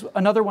here is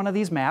another one of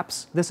these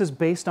maps. This is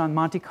based on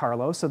Monte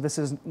Carlo, so this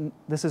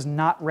is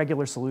not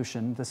regular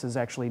solution. This is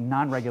actually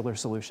non-regular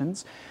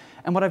solutions.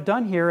 And what I've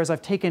done here is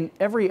I've taken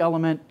every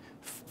element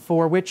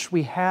for which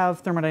we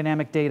have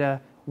thermodynamic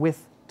data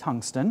with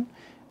tungsten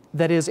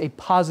that is a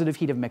positive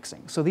heat of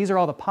mixing. So these are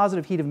all the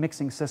positive heat of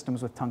mixing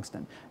systems with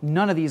tungsten.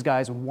 None of these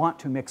guys want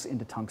to mix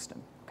into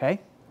tungsten,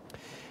 okay?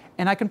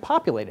 And I can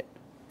populate it.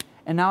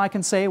 And now I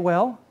can say,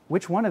 well,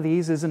 which one of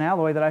these is an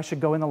alloy that I should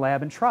go in the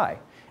lab and try?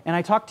 And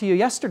I talked to you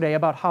yesterday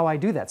about how I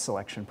do that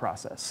selection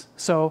process.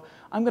 So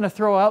I'm going to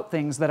throw out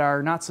things that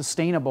are not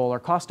sustainable or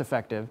cost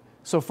effective.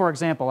 So for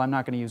example, I'm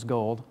not going to use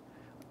gold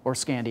or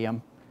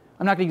scandium.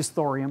 I'm not going to use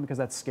thorium because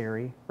that's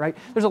scary, right?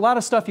 There's a lot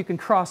of stuff you can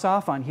cross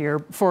off on here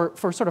for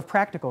sort of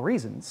practical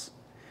reasons.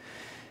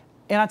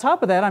 And on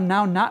top of that, I'm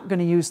now not going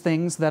to use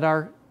things that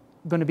are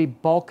going to be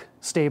bulk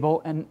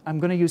stable, and I'm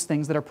going to use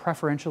things that are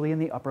preferentially in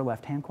the upper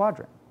left-hand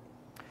quadrant.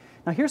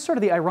 Now here's sort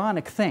of the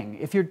ironic thing.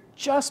 If you're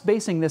just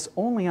basing this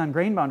only on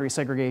grain boundary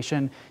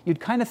segregation, you'd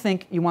kind of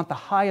think you want the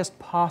highest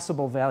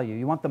possible value.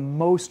 You want the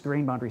most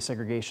grain boundary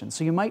segregation.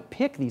 So you might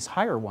pick these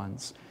higher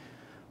ones.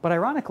 But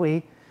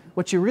ironically,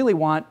 what you really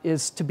want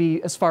is to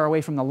be as far away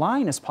from the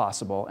line as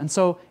possible. And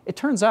so it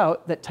turns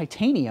out that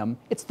titanium,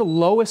 it's the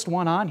lowest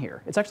one on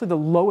here. It's actually the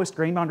lowest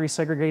grain boundary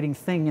segregating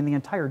thing in the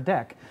entire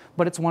deck,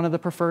 but it's one of the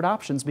preferred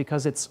options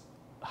because it's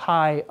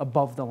high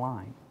above the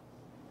line.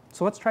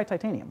 So let's try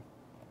titanium.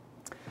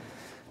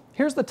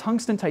 Here's the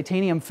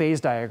tungsten-titanium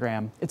phase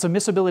diagram. It's a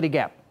miscibility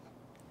gap,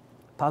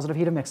 positive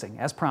heat of mixing,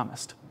 as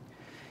promised.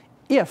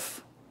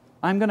 If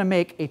I'm going to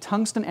make a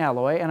tungsten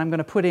alloy and I'm going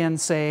to put in,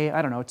 say,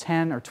 I don't know,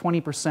 10 or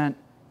 20%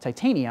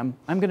 titanium,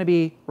 I'm going to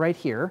be right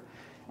here,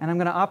 and I'm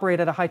going to operate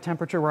at a high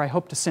temperature where I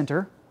hope to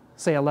sinter,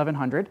 say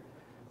 1100.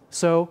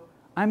 So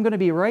I'm going to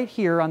be right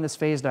here on this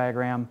phase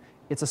diagram.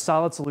 It's a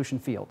solid solution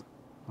field,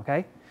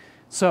 okay?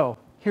 So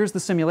here's the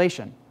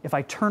simulation. If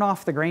I turn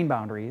off the grain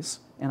boundaries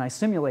and I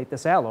simulate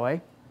this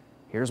alloy,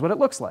 here's what it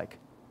looks like.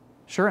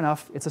 Sure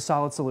enough, it's a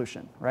solid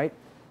solution, right?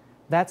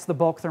 That's the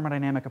bulk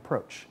thermodynamic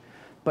approach.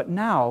 But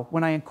now,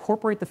 when I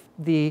incorporate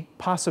the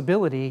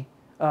possibility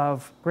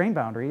of grain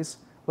boundaries,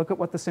 look at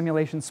what the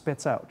simulation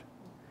spits out.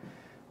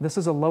 This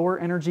is a lower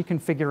energy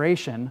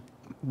configuration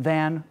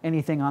than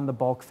anything on the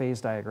bulk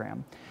phase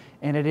diagram.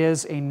 And it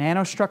is a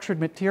nanostructured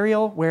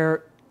material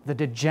where the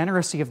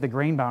degeneracy of the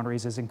grain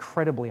boundaries is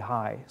incredibly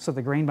high. So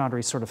the grain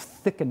boundaries sort of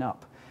thicken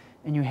up.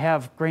 And you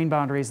have grain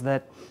boundaries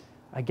that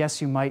I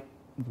guess you might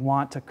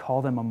want to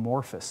call them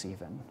amorphous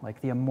even.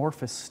 Like the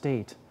amorphous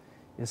state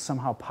is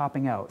somehow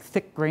popping out.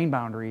 Thick grain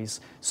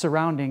boundaries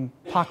surrounding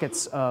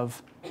pockets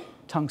of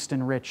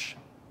tungsten-rich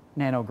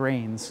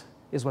nanograins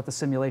is what the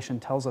simulation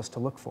tells us to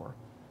look for.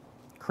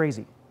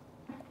 Crazy.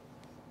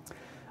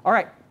 All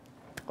right,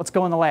 let's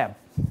go in the lab.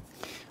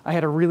 I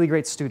had a really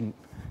great student,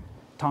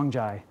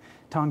 Tongjai.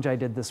 Tongjai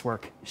did this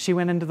work. She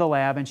went into the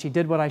lab and she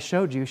did what I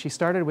showed you. She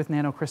started with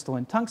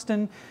nanocrystalline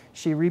tungsten.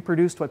 She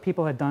reproduced what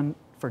people had done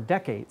for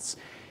decades.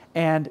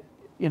 And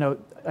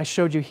I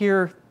showed you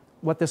here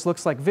what this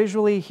looks like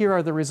visually. Here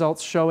are the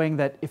results showing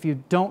that if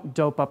you don't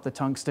dope up the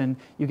tungsten,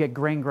 you get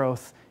grain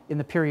growth in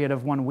the period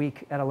of 1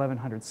 week at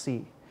 1100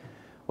 C.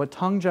 What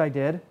Tongjai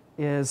did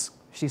is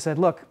she said,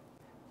 look,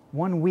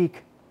 1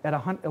 week at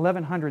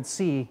 1100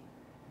 C,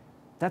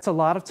 that's a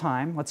lot of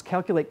time. Let's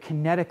calculate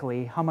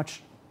kinetically how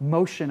much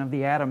motion of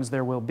the atoms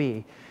there will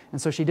be. And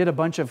so she did a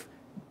bunch of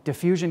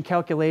diffusion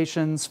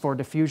calculations for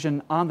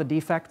diffusion on the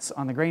defects,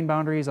 on the grain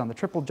boundaries, on the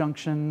triple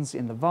junctions,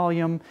 in the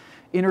volume,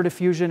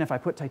 interdiffusion, if I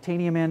put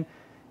titanium in.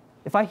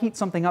 If I heat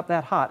something up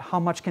that hot, how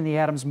much can the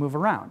atoms move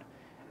around?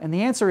 And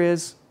the answer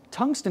is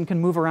tungsten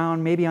can move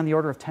around maybe on the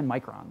order of 10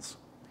 microns.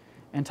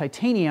 And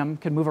titanium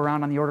can move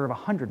around on the order of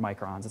 100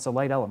 microns. It's a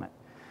light element.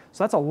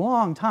 So that's a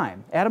long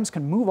time. Atoms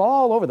can move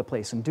all over the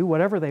place and do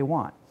whatever they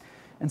want.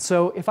 And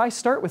so if I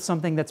start with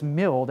something that's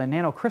milled and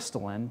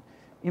nanocrystalline,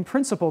 in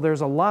principle,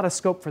 there's a lot of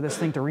scope for this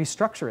thing to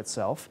restructure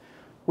itself,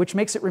 which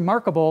makes it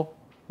remarkable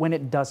when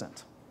it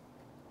doesn't.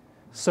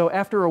 So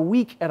after a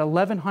week at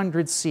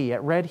 1100 C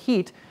at red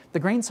heat, the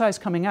grain size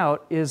coming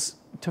out is,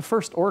 to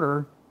first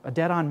order, a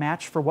dead-on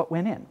match for what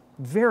went in.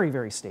 Very,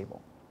 very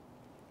stable.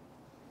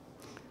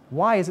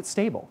 Why is it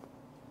stable?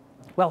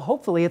 Well,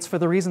 hopefully it's for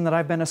the reason that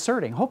I've been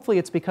asserting. Hopefully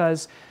it's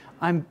because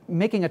I'm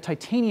making a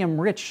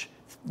titanium-rich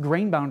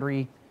grain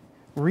boundary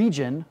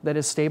region that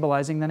is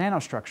stabilizing the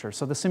nanostructure.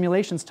 So the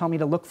simulations tell me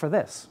to look for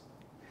this.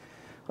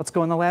 Let's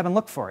go in the lab and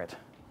look for it.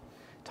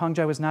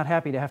 Tongjai was not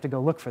happy to have to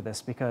go look for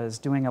this because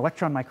doing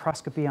electron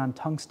microscopy on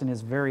tungsten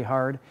is very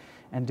hard,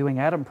 and doing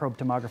atom probe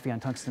tomography on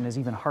tungsten is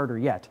even harder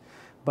yet.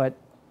 But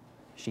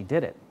she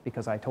did it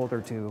because I told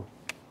her to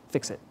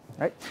fix it.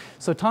 Right?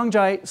 So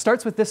Tongjai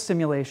starts with this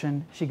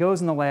simulation. She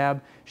goes in the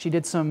lab. She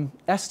did some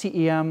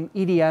STEM,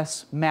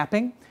 EDS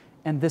mapping,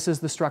 and this is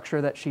the structure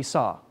that she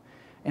saw.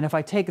 And if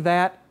I take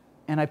that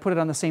and I put it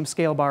on the same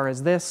scale bar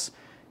as this,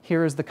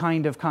 here is the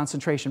kind of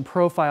concentration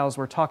profiles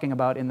we're talking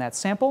about in that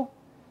sample,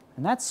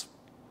 and that's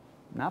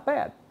not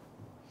bad.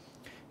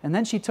 And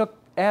then she took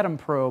atom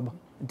probe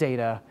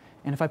data,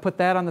 and if I put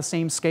that on the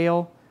same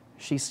scale,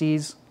 she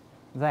sees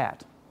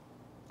that.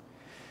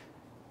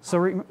 So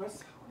how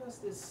does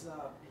this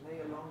play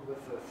along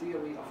with the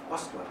theory of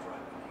Ostwald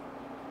ripening?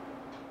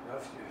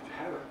 If you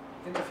have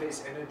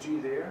interface energy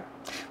there?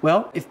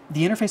 Well, if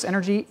the interface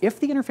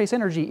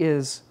energy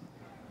is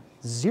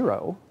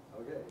 0,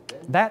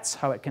 that's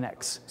how it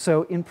connects.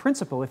 So in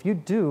principle, if you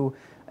do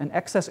an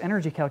excess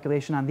energy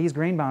calculation on these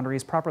grain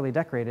boundaries properly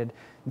decorated,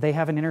 they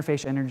have an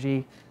interface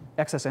energy,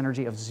 excess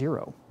energy of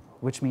 0,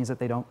 which means that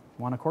they don't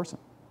want to coarsen.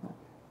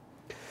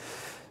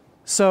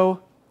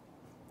 So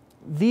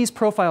these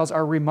profiles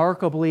are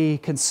remarkably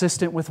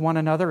consistent with one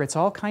another. It's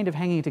all kind of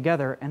hanging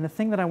together. And the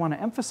thing that I want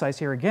to emphasize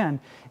here again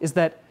is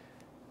that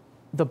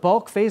the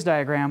bulk phase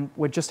diagram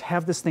would just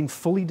have this thing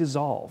fully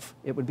dissolve.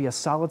 It would be a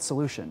solid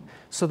solution.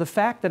 So the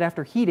fact that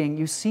after heating,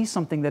 you see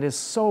something that is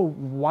so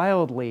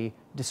wildly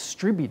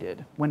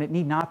distributed when it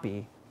need not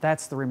be,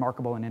 that's the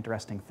remarkable and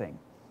interesting thing.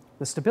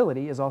 The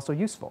stability is also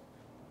useful.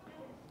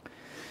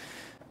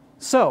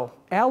 So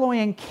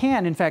alloying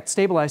can, in fact,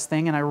 stabilize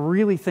things, and I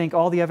really think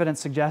all the evidence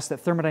suggests that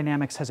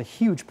thermodynamics has a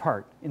huge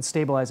part in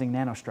stabilizing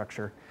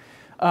nanostructure.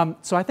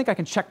 So I think I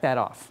can check that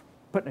off,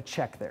 putting a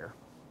check there.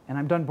 And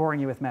I'm done boring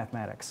you with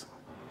mathematics.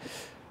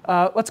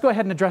 Let's go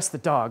ahead and address the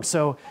dog.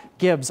 So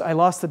Gibbs, I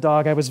lost the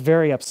dog. I was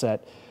very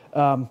upset.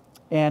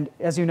 And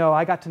as you know,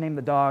 I got to name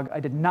the dog. I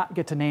did not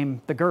get to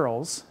name the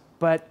girls.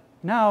 But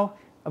now,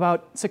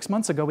 about 6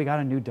 months ago, we got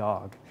a new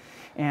dog.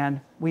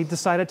 And we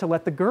decided to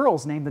let the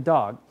girls name the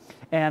dog.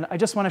 And I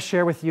just want to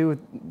share with you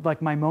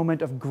like my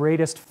moment of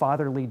greatest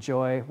fatherly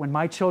joy when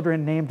my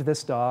children named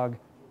this dog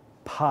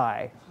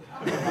Pi.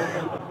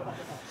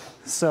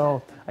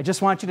 So I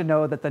just want you to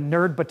know that the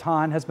nerd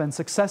baton has been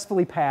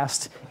successfully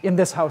passed in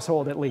this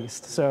household at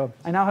least. So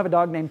I now have a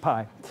dog named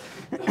Pi.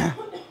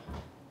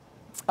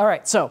 All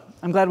right, so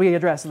I'm glad we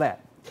addressed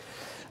that.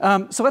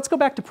 So let's go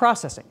back to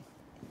processing.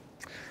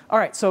 All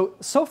right, so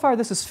far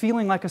this is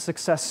feeling like a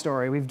success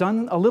story. We've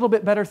done a little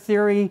bit better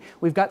theory.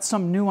 We've got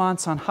some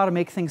nuance on how to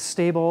make things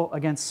stable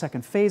against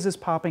second phases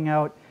popping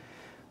out.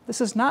 This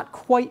is not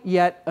quite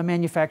yet a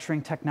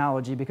manufacturing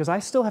technology because I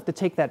still have to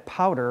take that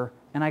powder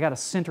and I got to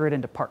sinter it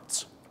into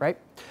parts, right?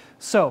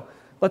 So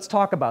let's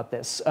talk about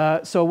this.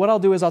 So what I'll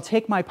do is I'll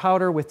take my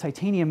powder with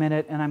titanium in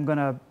it and I'm going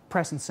to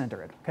press and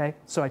sinter it, okay?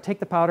 So I take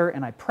the powder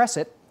and I press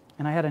it,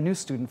 and I had a new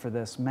student for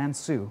this,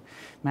 Mansu.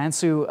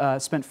 Mansu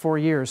spent 4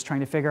 years trying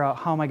to figure out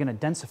how am I going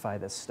to densify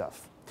this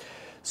stuff.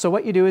 So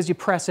what you do is you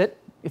press it.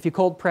 If you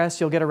cold press,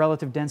 you'll get a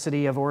relative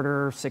density of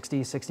order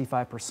 60,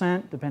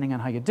 65%, depending on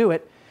how you do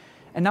it.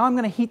 And now I'm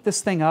going to heat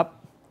this thing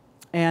up,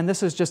 and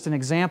this is just an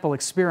example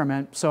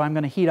experiment, so I'm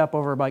going to heat up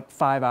over like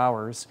 5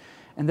 hours.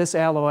 And this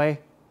alloy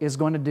is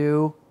going to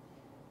do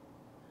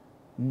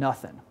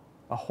nothing,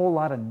 a whole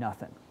lot of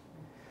nothing.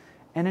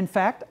 And in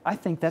fact, I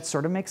think that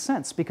sort of makes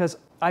sense because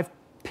I've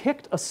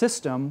picked a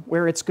system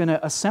where it's going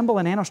to assemble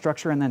a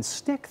nanostructure and then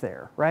stick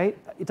there, right?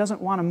 It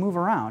doesn't want to move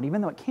around. Even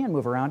though it can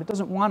move around, it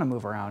doesn't want to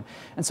move around.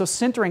 And so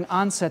sintering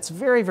onsets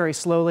very, very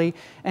slowly.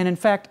 And in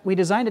fact, we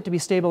designed it to be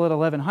stable at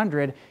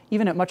 1100.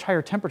 Even at much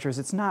higher temperatures,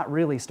 it's not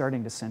really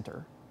starting to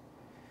sinter.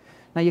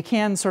 Now you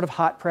can sort of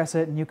hot press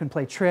it and you can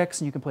play tricks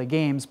and you can play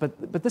games,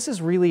 but this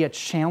is really a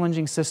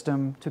challenging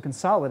system to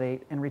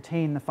consolidate and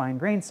retain the fine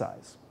grain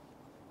size.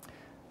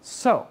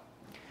 So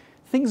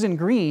things in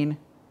green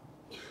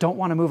don't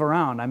want to move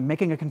around. I'm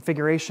making a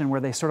configuration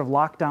where they sort of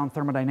lock down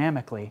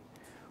thermodynamically.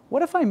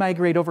 What if I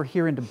migrate over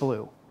here into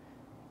blue?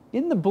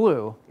 In the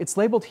blue, it's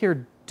labeled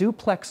here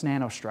duplex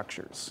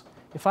nanostructures.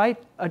 If I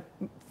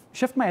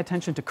shift my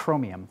attention to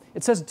chromium,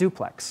 it says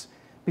duplex.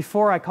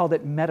 Before I called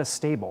it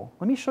metastable.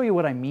 Let me show you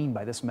what I mean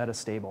by this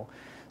metastable.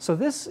 So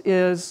this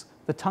is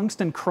the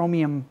tungsten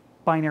chromium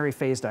binary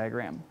phase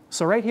diagram.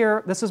 So right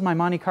here, this is my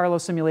Monte Carlo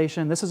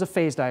simulation. This is a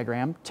phase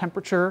diagram,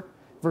 temperature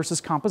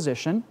versus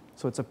composition.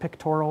 So it's a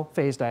pictorial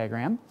phase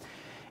diagram.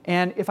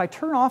 And if I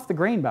turn off the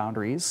grain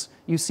boundaries,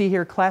 you see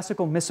here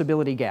classical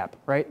miscibility gap,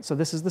 right? So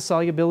this is the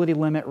solubility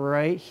limit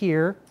right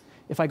here.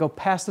 If I go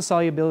past the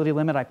solubility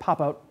limit, I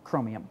pop out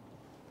chromium.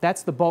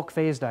 That's the bulk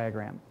phase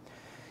diagram.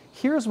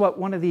 Here's what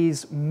one of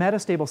these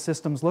metastable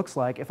systems looks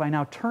like if I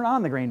now turn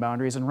on the grain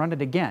boundaries and run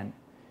it again.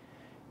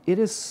 It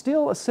is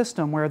still a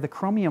system where the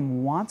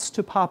chromium wants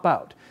to pop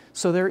out.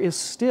 So there is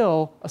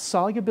still a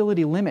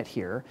solubility limit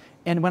here,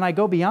 and when I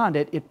go beyond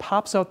it, it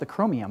pops out the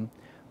chromium.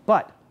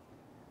 But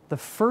the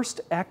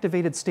first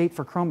activated state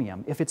for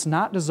chromium, if it's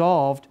not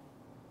dissolved,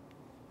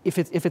 if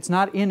it's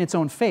not in its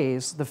own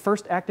phase, the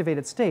first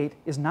activated state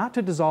is not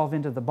to dissolve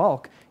into the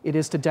bulk, it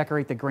is to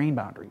decorate the grain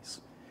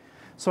boundaries.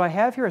 So I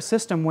have here a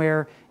system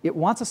where it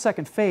wants a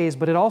second phase,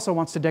 but it also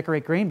wants to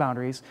decorate grain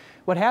boundaries.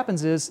 What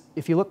happens is,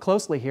 if you look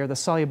closely here, the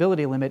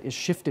solubility limit is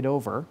shifted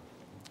over.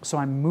 So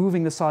I'm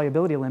moving the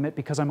solubility limit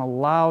because I'm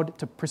allowed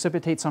to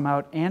precipitate some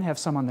out and have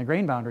some on the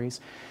grain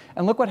boundaries.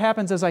 And look what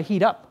happens as I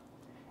heat up.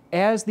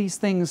 As these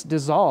things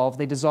dissolve,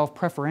 they dissolve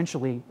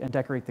preferentially and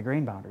decorate the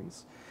grain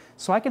boundaries.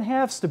 So I can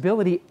have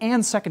stability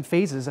and second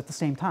phases at the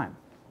same time.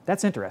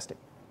 That's interesting.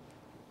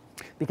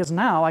 Because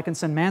now I can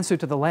send Mansu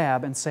to the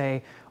lab and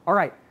say, all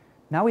right,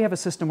 now we have a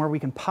system where we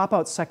can pop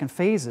out second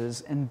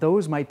phases, and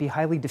those might be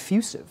highly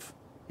diffusive.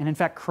 And in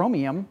fact,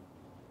 chromium,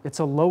 it's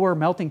a lower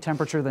melting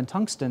temperature than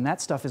tungsten.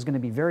 That stuff is going to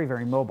be very,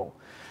 very mobile.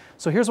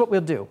 So here's what we'll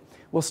do.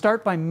 We'll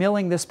start by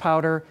milling this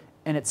powder,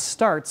 and it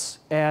starts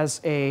as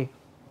a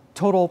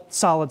total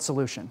solid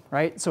solution,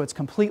 right? So it's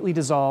completely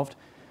dissolved.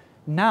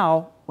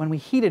 Now, when we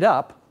heat it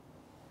up,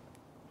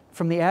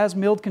 from the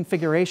as-milled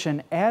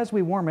configuration, as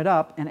we warm it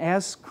up and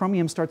as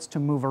chromium starts to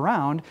move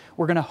around,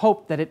 we're going to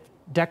hope that it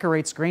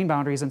decorates grain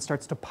boundaries and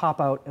starts to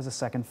pop out as a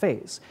second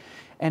phase.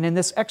 And in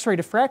this X-ray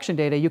diffraction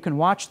data, you can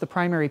watch the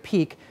primary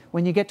peak.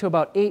 When you get to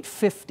about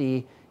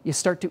 850, you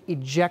start to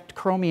eject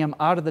chromium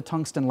out of the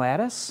tungsten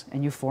lattice,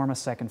 and you form a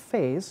second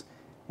phase.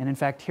 And in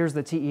fact, here's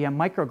the TEM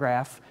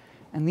micrograph.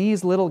 And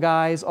these little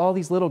guys, all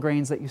these little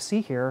grains that you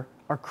see here,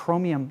 are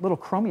chromium, little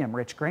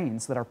chromium-rich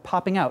grains that are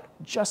popping out,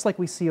 just like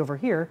we see over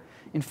here.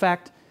 In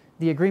fact,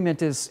 the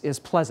agreement is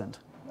pleasant.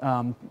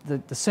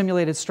 The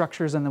simulated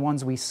structures and the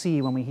ones we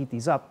see when we heat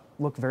these up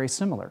look very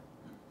similar.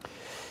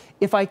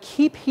 If I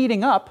keep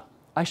heating up,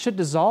 I should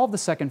dissolve the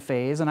second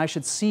phase and I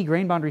should see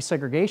grain boundary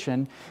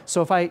segregation.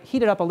 So if I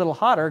heat it up a little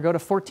hotter, go to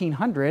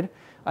 1400,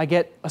 I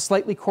get a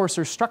slightly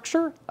coarser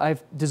structure.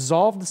 I've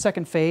dissolved the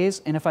second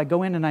phase, and if I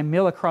go in and I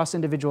mill across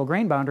individual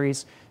grain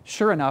boundaries,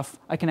 sure enough,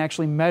 I can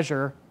actually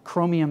measure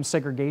chromium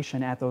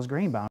segregation at those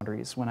grain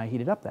boundaries when I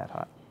heat it up that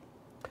hot.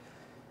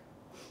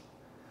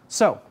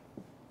 So,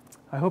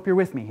 I hope you're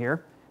with me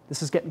here.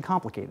 This is getting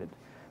complicated.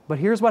 But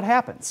here's what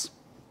happens.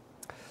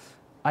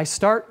 I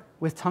start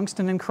with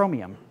tungsten and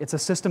chromium. It's a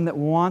system that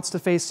wants to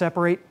phase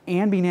separate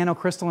and be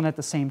nanocrystalline at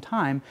the same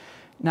time.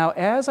 Now,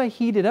 as I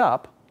heat it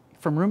up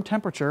from room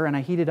temperature, and I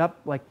heat it up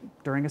like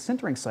during a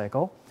sintering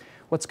cycle,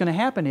 what's going to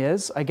happen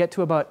is I get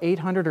to about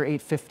 800 or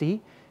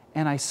 850,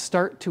 and I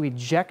start to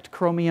eject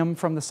chromium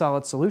from the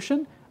solid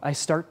solution. I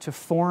start to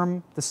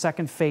form the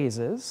second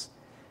phases,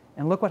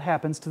 and look what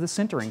happens to the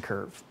sintering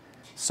curve.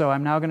 So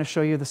I'm now going to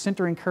show you the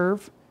sintering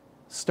curve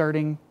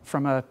starting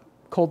from a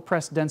cold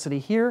press density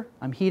here.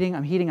 I'm heating,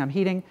 I'm heating, I'm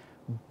heating.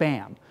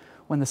 Bam.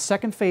 When the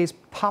second phase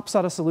pops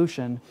out of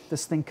solution,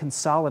 this thing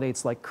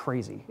consolidates like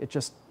crazy. It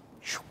just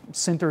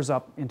sinters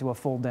up into a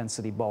full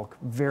density bulk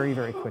very,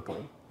 very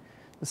quickly.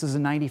 This is a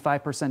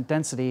 95%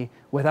 density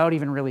without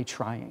even really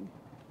trying.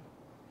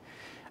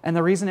 And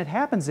the reason it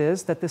happens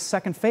is that this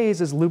second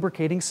phase is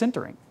lubricating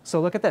sintering. So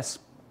look at this.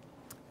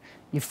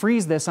 You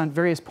freeze this on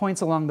various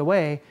points along the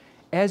way.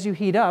 As you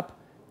heat up,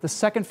 the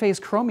second phase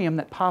chromium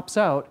that pops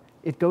out,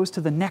 it goes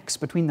to the necks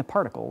between the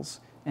particles,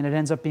 and it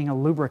ends up being a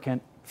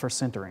lubricant for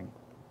sintering.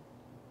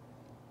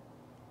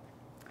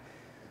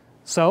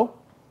 So,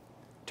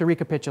 to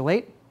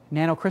recapitulate,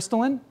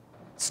 nanocrystalline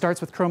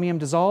starts with chromium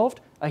dissolved.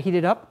 I heat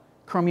it up.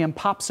 Chromium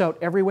pops out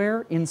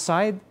everywhere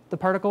inside the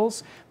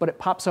particles, but it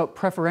pops out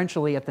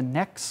preferentially at the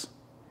necks.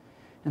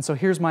 And so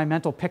here's my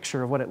mental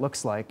picture of what it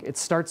looks like. It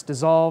starts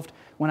dissolved.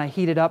 When I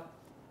heat it up,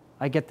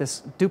 I get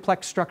this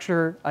duplex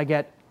structure. I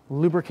get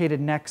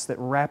lubricated necks that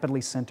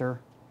rapidly sinter.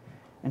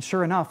 And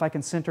sure enough, I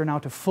can sinter now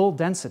to full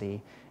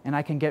density, and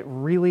I can get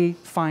really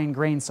fine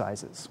grain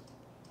sizes.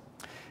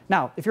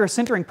 Now, if you're a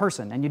sintering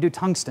person, and you do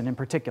tungsten in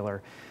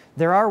particular,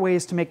 there are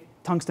ways to make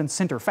tungsten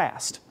sinter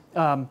fast.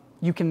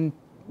 You can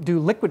do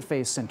liquid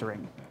phase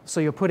sintering.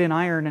 So you'll put in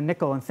iron and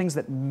nickel and things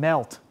that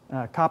melt,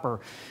 copper.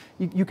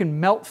 You can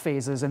melt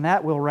phases, and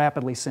that will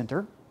rapidly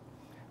sinter.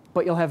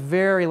 But you'll have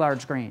very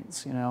large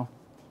grains,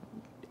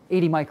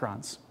 80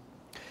 microns.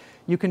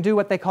 You can do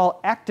what they call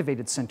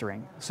activated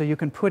sintering. So you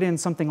can put in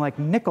something like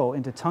nickel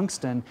into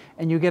tungsten,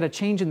 and you get a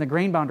change in the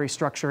grain boundary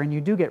structure, and you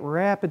do get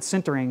rapid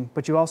sintering,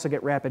 but you also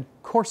get rapid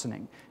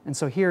coarsening. And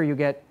so here you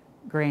get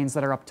grains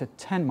that are up to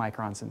 10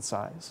 microns in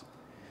size.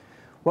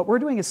 What we're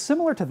doing is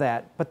similar to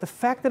that, but the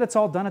fact that it's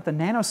all done at the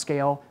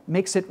nanoscale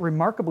makes it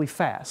remarkably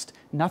fast.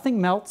 Nothing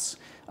melts.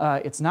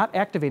 It's not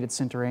activated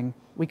sintering.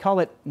 We call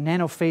it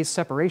nanophase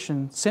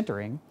separation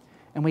sintering,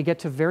 and we get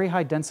to very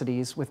high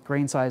densities with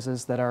grain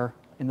sizes that are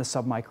in the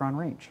submicron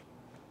range.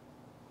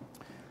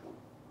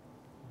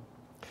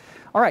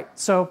 All right,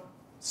 so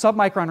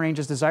submicron range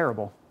is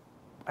desirable.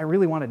 I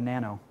really wanted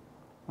nano.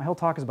 My whole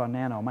talk is about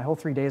nano. My whole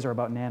 3 days are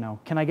about nano.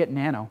 Can I get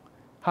nano?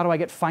 How do I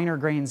get finer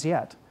grains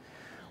yet?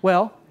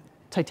 Well,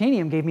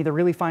 titanium gave me the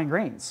really fine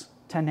grains,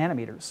 10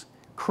 nanometers.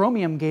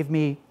 Chromium gave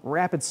me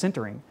rapid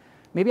sintering.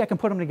 Maybe I can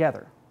put them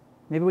together.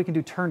 Maybe we can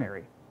do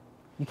ternary.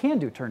 You can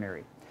do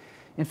ternary.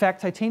 In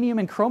fact, titanium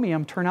and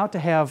chromium turn out to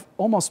have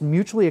almost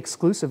mutually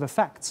exclusive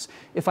effects.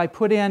 If I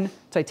put in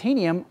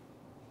titanium,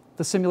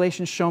 the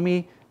simulations show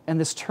me in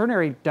this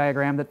ternary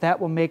diagram that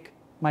will make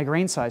my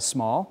grain size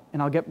small,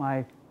 and I'll get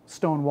my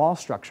stone wall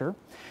structure.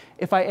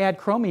 If I add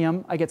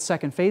chromium, I get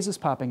second phases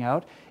popping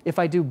out. If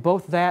I do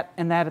both that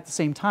and that at the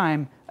same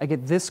time, I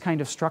get this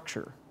kind of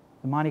structure.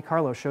 The Monte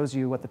Carlo shows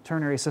you what the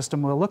ternary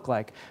system will look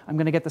like. I'm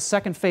going to get the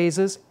second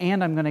phases,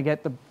 and I'm going to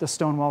get the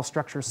stone wall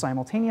structure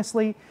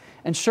simultaneously.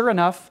 And sure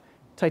enough,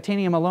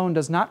 titanium alone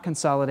does not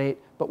consolidate,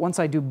 but once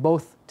I do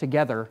both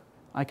together,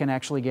 I can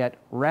actually get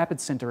rapid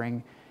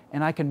sintering,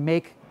 and I can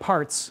make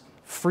parts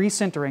free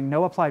sintering,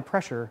 no applied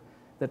pressure,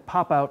 that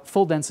pop out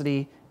full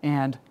density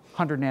and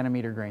 100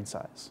 nanometer grain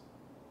size.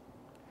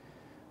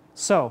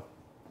 So,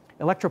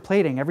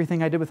 electroplating,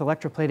 everything I did with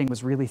electroplating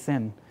was really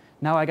thin.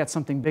 Now I got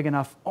something big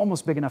enough,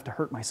 almost big enough to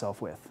hurt myself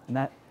with,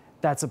 and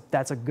that's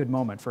a good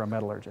moment for a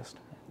metallurgist.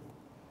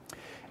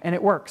 And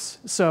it works.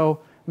 So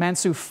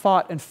Mansue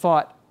fought and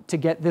fought to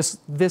get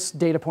this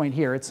data point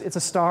here. It's a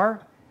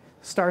star.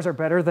 Stars are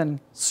better than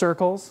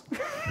circles.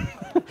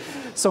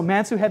 So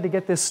Mansue had to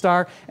get this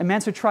star, and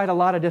Mansue tried a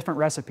lot of different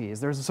recipes.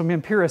 There's some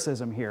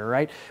empiricism here,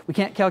 right? We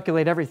can't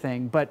calculate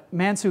everything, but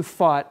Mansue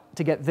fought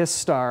to get this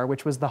star,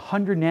 which was the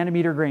 100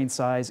 nanometer grain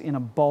size in a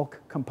bulk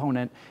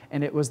component,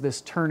 and it was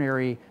this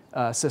ternary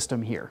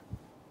system here.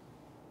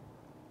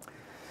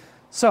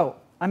 So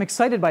I'm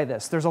excited by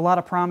this. There's a lot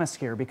of promise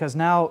here, because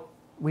now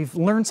we've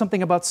learned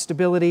something about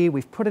stability,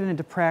 we've put it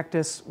into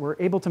practice, we're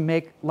able to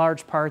make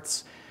large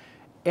parts.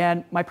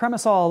 And my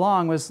premise all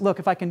along was, look,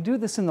 if I can do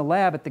this in the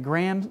lab at the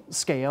gram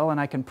scale,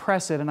 and I can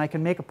press it, and I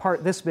can make a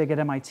part this big at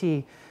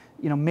MIT,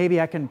 maybe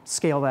I can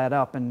scale that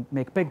up and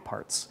make big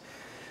parts.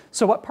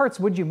 So what parts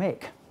would you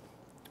make?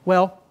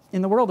 Well,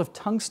 in the world of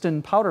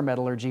tungsten powder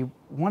metallurgy,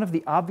 one of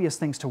the obvious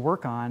things to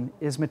work on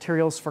is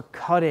materials for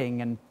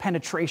cutting and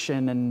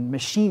penetration and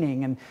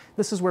machining, and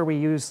this is where we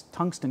use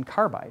tungsten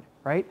carbide,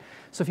 right?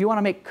 So if you want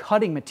to make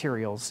cutting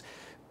materials,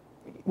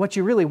 what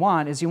you really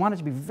want is you want it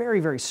to be very,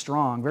 very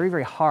strong, very,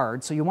 very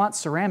hard. So you want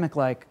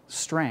ceramic-like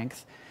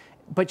strength,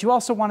 but you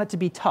also want it to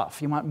be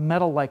tough. You want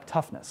metal-like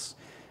toughness.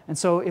 And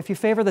so if you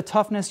favor the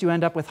toughness, you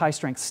end up with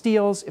high-strength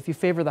steels. If you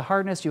favor the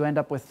hardness, you end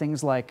up with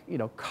things like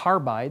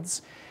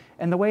carbides.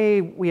 And the way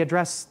we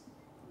address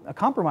a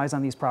compromise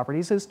on these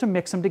properties is to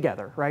mix them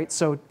together, right?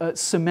 So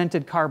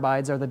cemented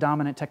carbides are the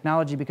dominant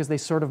technology because they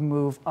sort of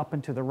move up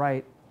and to the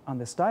right on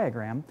this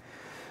diagram.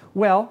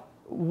 Well,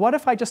 what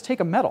if I just take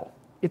a metal?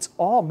 It's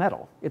all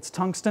metal. It's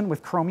tungsten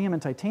with chromium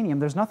and titanium.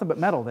 There's nothing but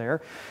metal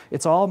there.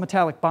 It's all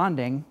metallic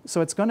bonding.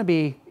 So it's going to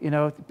be,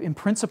 in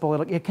principle,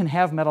 it can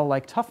have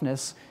metal-like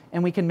toughness,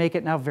 and we can make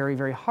it now very,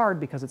 very hard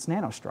because it's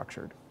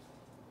nanostructured.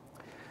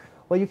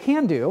 Well, you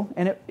can do,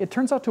 and it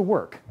turns out to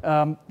work.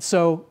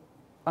 So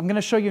I'm going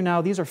to show you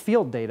now, these are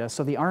field data.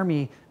 So the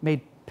Army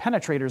made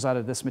penetrators out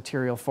of this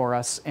material for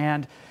us.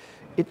 And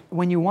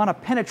when you want to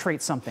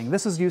penetrate something,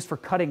 this is used for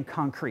cutting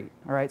concrete.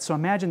 All right? So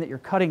imagine that you're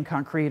cutting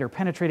concrete or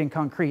penetrating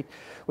concrete.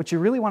 What you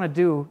really want to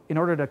do in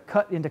order to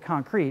cut into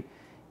concrete,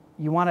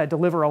 you want to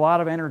deliver a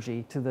lot of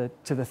energy to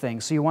the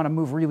thing. So you want to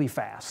move really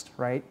fast,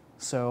 right?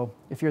 So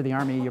if you're the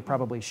Army, you're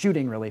probably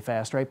shooting really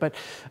fast, right? But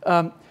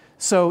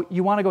so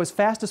you want to go as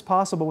fast as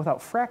possible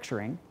without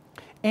fracturing.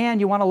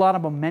 And you want a lot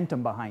of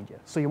momentum behind you.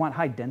 So you want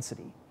high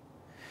density.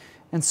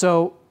 And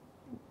so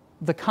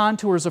the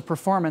contours of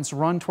performance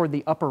run toward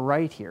the upper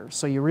right here.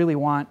 So you really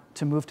want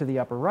to move to the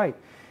upper right.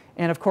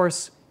 And of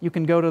course, you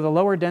can go to the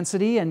lower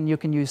density and you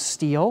can use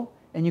steel.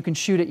 And you can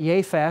shoot it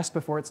yay fast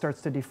before it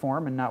starts to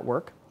deform and not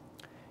work.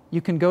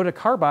 You can go to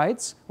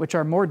carbides, which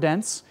are more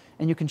dense.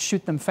 And you can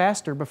shoot them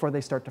faster before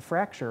they start to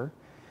fracture.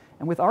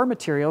 And with our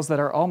materials that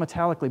are all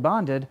metallically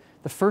bonded,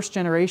 the first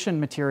generation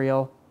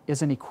material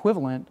is an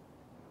equivalent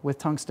with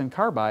tungsten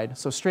carbide.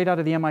 So straight out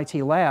of the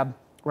MIT lab,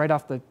 right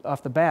off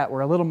the bat,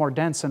 we're a little more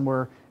dense and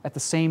we're at the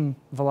same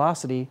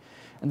velocity.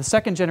 And the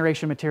second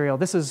generation material,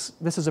 this is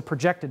a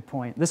projected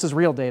point. This is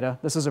real data.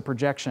 This is a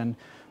projection.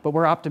 But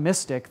we're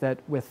optimistic that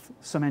with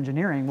some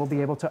engineering, we'll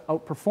be able to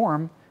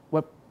outperform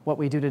what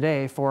we do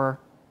today for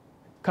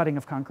cutting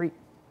of concrete.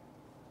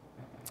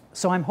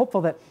 So I'm hopeful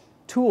that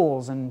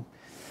tools and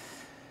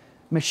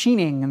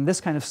machining and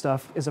this kind of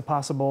stuff is a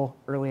possible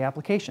early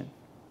application.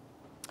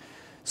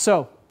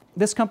 So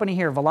this company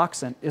here,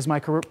 Veloxant, is my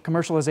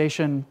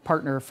commercialization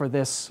partner for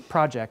this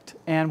project.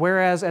 And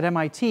whereas at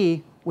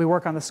MIT, we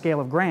work on the scale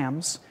of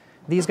grams,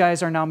 these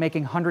guys are now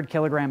making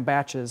 100-kilogram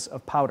batches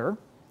of powder.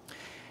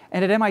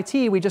 And at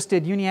MIT, we just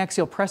did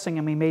uniaxial pressing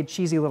and we made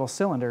cheesy little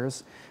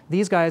cylinders.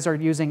 These guys are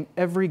using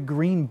every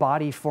green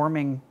body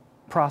forming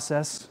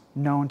process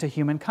known to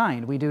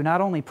humankind. We do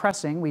not only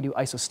pressing, we do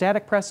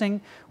isostatic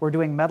pressing, we're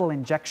doing metal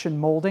injection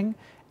molding,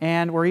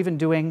 and we're even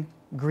doing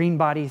green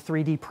body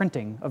 3D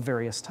printing of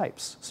various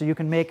types. So you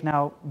can make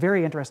now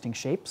very interesting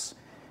shapes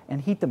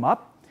and heat them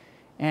up.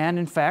 And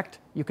in fact,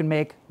 you can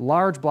make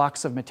large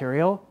blocks of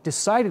material,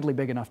 decidedly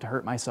big enough to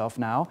hurt myself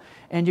now,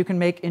 and you can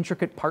make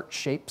intricate part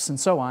shapes and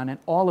so on. And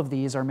all of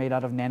these are made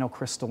out of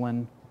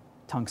nanocrystalline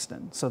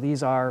tungsten. So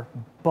these are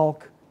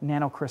bulk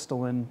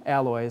nanocrystalline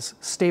alloys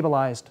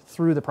stabilized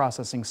through the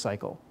processing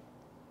cycle.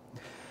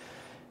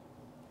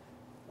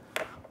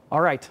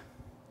 All right,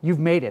 you've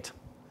made it.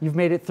 You've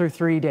made it through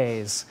 3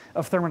 days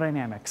of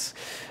thermodynamics.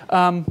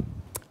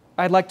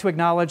 I'd like to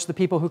acknowledge the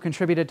people who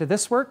contributed to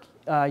this work.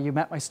 You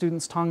met my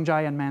students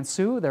Tongjai and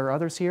Mansu. There are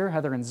others here,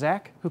 Heather and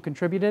Zach, who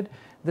contributed.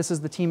 This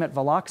is the team at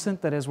Veloxant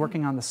that is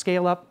working on the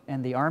scale-up,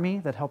 and the Army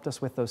that helped us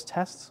with those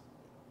tests.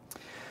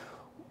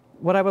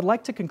 What I would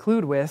like to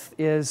conclude with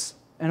is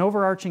an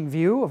overarching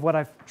view of what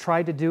I've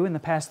tried to do in the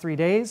past 3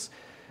 days.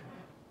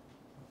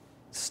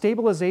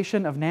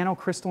 Stabilization of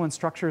nanocrystalline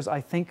structures,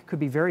 I think, could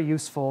be very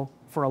useful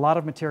for a lot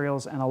of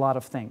materials and a lot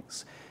of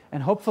things.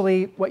 And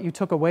hopefully what you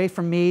took away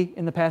from me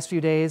in the past few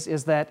days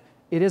is that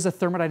it is a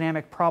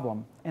thermodynamic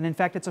problem. And in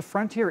fact, it's a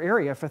frontier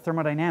area for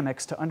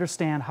thermodynamics to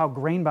understand how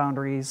grain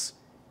boundaries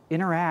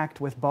interact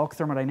with bulk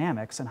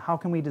thermodynamics and how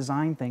can we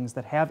design things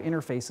that have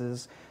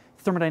interfaces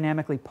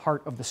thermodynamically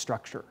part of the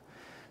structure.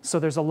 So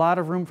there's a lot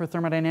of room for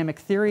thermodynamic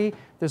theory.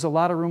 There's a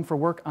lot of room for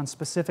work on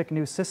specific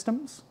new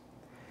systems.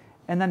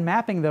 And then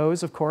mapping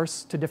those, of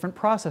course, to different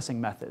processing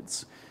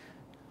methods.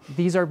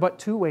 These are but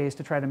 2 ways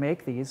to try to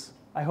make these.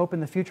 I hope in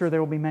the future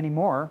there will be many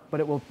more, but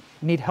it will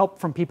need help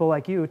from people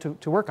like you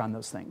to work on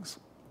those things.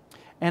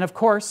 And of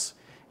course,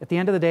 at the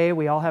end of the day,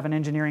 we all have an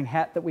engineering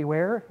hat that we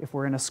wear if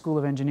we're in a school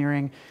of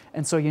engineering.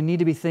 And so you need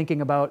to be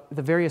thinking about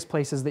the various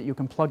places that you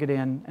can plug it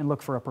in and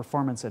look for a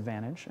performance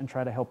advantage and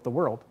try to help the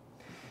world.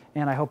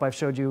 And I hope I've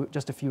showed you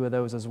just a few of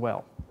those as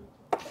well.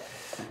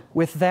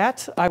 With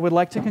that, I would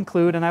like to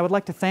conclude, and I would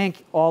like to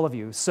thank all of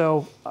you.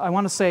 So I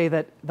want to say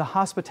that the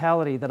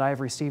hospitality that I've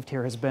received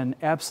here has been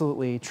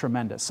absolutely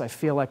tremendous. I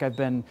feel like I've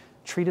been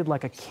treated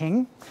like a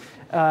king,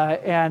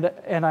 and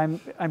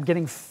I'm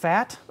getting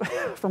fat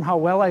from how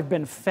well I've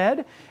been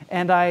fed,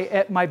 and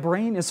my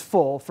brain is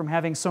full from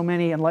having so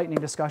many enlightening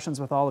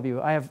discussions with all of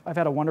you. I've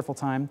had a wonderful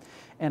time,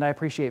 and I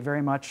appreciate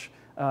very much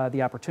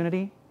the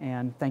opportunity,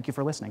 and thank you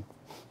for listening.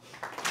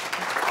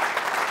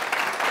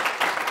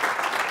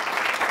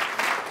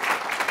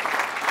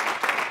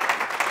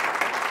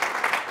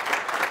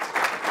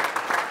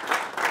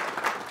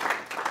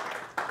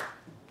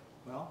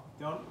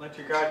 Don't let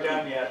your guard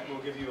down yet.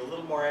 We'll give you a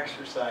little more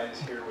exercise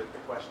here with the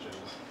questions.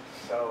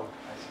 So,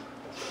 I see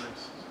Professor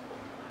Bruce.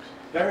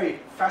 Very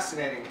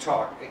fascinating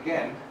talk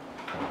again.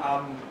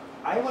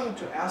 I wanted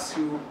to ask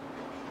you,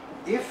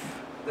 if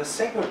the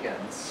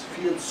segregants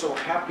feel so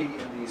happy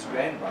in these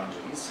grain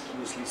boundaries,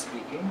 loosely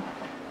speaking,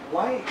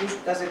 why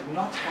does it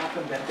not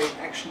happen that they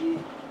actually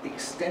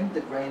extend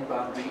the grain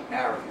boundary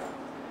area?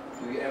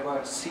 Do you ever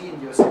see in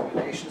your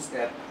simulations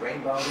that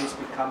grain boundaries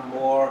become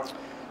more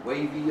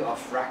wavy or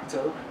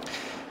fractal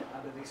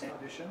under the these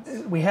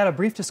conditions? We had a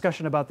brief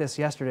discussion about this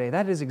yesterday.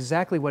 That is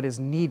exactly what is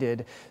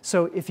needed.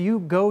 So if you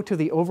go to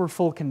the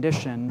overfull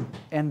condition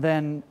and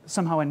then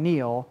somehow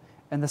anneal,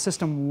 and the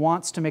system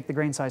wants to make the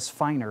grain size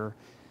finer,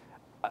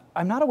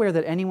 I'm not aware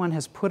that anyone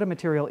has put a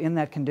material in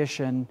that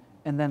condition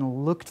and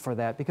then looked for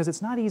that, because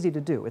it's not easy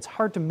to do. It's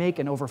hard to make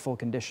an overfull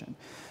condition.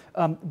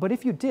 But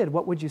if you did,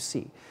 what would you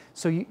see?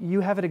 So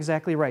you have it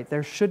exactly right.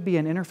 There should be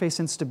an interface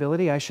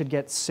instability. I should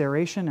get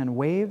serration and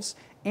waves,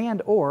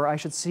 and or I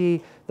should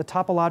see the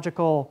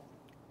topological,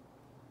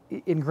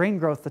 in grain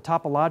growth, the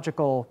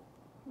topological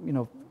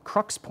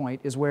crux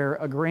point is where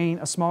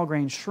a small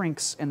grain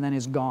shrinks and then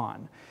is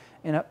gone.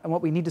 And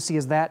what we need to see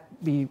is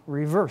that be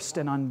reversed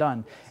and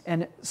undone.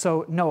 And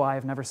so, no, I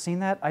have never seen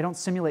that. I don't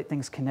simulate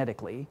things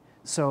kinetically.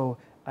 So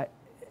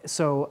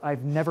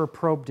I've never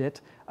probed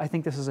it. I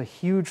think this is a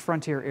huge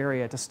frontier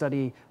area to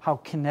study how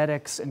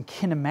kinetics and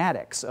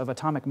kinematics of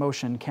atomic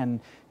motion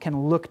can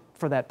look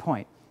for that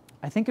point.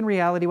 I think in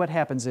reality what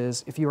happens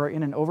is, if you are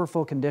in an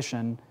overfull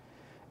condition,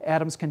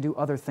 atoms can do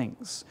other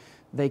things.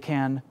 They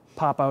can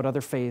pop out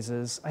other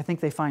phases. I think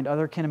they find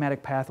other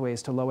kinematic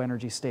pathways to low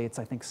energy states.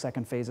 I think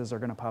second phases are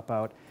going to pop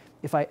out.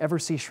 If I ever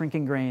see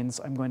shrinking grains,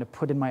 I'm going to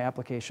put in my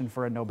application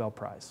for a Nobel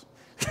Prize.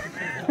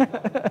 We're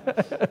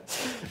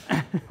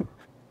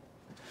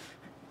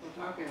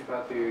talking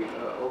about the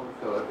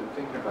overfill. I've been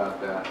thinking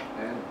about that,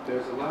 and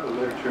there's a lot of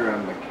literature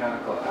on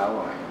mechanical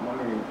alloying. I'm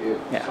wondering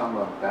if some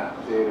of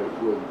that data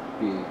would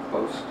be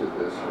close to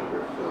this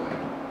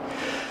overfilling.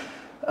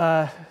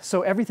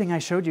 So everything I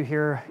showed you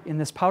here in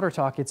this powder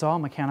talk, it's all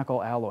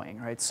mechanical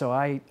alloying, right? So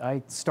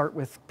I start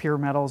with pure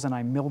metals and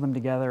I mill them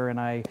together and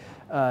I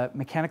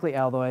mechanically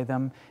alloy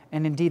them,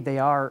 and indeed they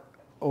are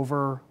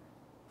over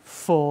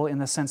full in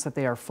the sense that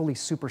they are fully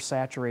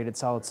supersaturated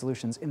solid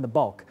solutions in the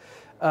bulk.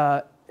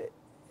 But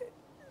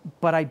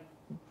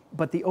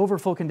the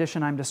overfull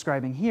condition I'm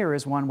describing here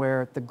is one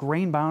where the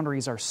grain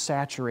boundaries are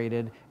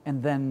saturated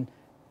and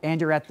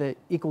you're at the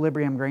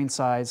equilibrium grain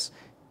size,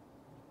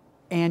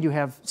 and you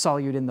have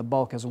solute in the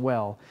bulk as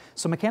well.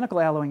 So mechanical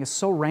alloying is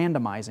so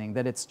randomizing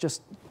that it's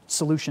just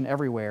solution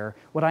everywhere.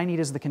 What I need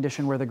is the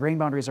condition where the grain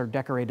boundaries are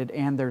decorated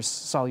and there's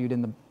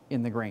solute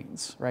in the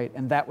grains, right?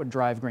 And that would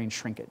drive grain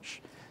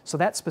shrinkage. So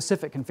that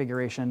specific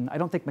configuration, I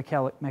don't think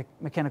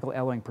mechanical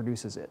alloying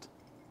produces it.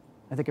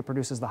 I think it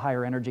produces the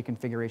higher energy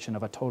configuration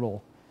of a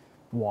total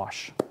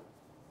wash,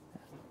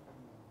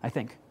 I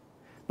think.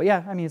 But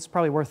yeah, I mean, it's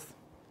probably worth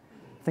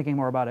thinking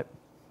more about it.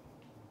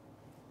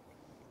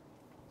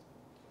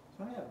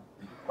 So I have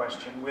a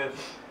question.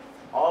 With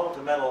all of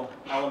the metal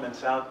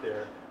elements out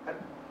there,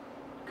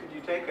 could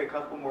you take a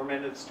couple more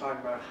minutes talking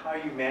about how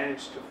you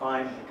manage to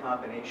find the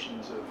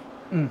combinations of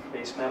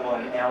base metal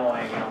and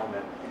alloying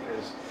element?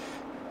 Because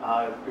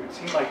it would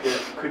seem like there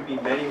could be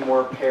many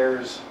more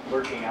pairs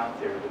lurking out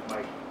there that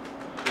might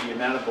be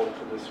amenable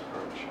to this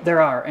approach.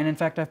 There are, and in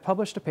fact, I've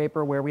published a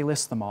paper where we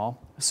list them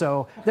all.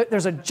 So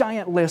there's a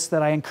giant list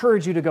that I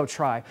encourage you to go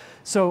try.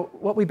 So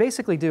what we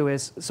basically do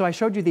is, so I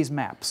showed you these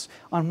maps.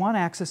 On one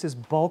axis is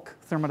bulk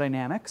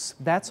thermodynamics.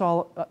 That's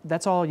all.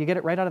 You get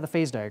it right out of the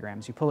phase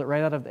diagrams. You pull it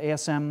right out of the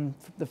ASM.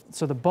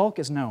 So the bulk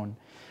is known.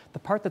 The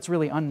part that's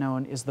really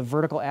unknown is the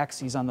vertical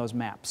axes on those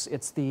maps.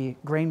 It's the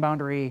grain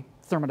boundary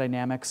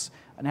thermodynamics,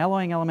 an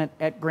alloying element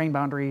at grain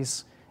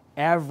boundaries,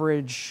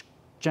 average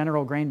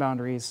general grain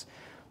boundaries.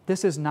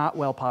 This is not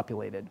well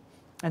populated.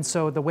 And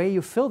so the way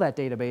you fill that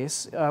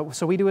database,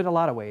 so we do it a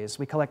lot of ways.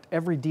 We collect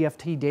every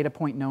DFT data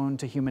point known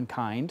to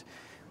humankind.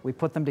 We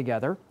put them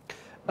together.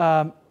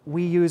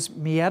 We use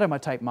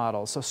miedema type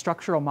models, so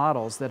structural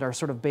models that are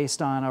sort of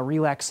based on a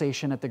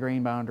relaxation at the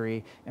grain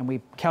boundary, and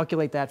we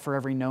calculate that for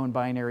every known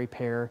binary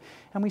pair,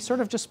 and we sort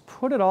of just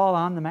put it all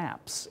on the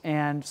maps.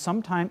 And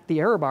sometimes the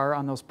error bar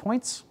on those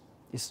points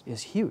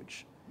is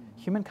huge.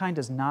 Humankind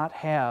does not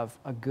have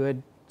a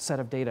good set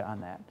of data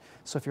on that.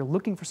 So if you're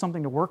looking for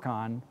something to work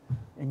on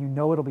and you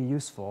know it'll be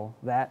useful,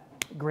 that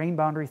grain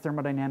boundary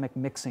thermodynamic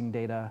mixing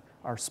data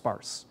are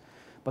sparse.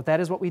 But that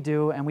is what we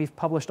do, and we've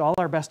published all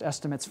our best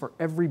estimates for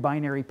every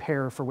binary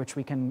pair for which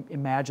we can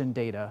imagine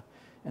data,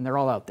 and they're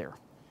all out there.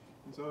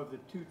 And so of the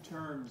two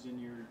terms in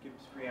your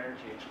Gibbs free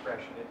energy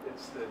expression,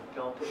 it's the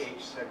delta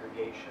H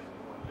segregation.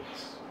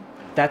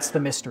 That's the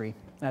mystery.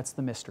 That's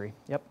the mystery.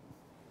 Yep.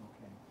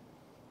 Okay.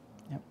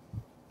 Yep.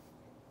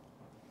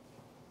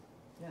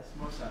 Yes,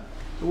 Mosa.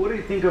 So what do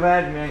you think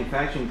about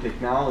manufacturing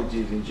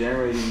technologies in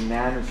generating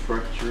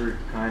nanostructured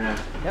kind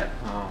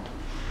of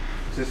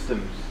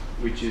systems,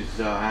 which is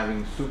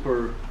having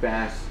super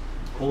fast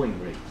cooling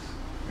rates?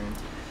 Right?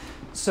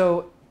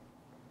 So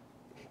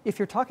if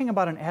you're talking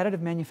about an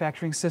additive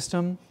manufacturing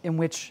system in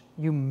which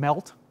you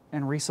melt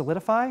and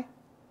resolidify,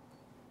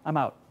 I'm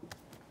out.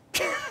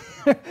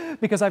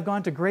 Because I've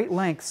gone to great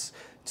lengths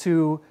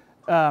to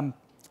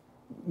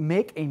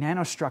make a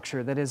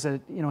nanostructure that is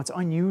it's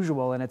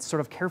unusual and it's sort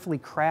of carefully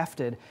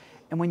crafted,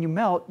 and when you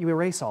melt, you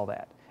erase all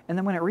that. And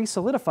then when it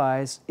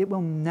resolidifies, it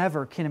will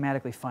never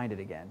kinematically find it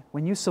again.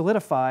 When you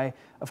solidify,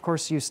 of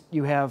course,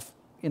 you have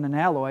in an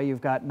alloy,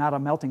 you've got not a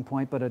melting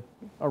point, but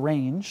a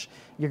range.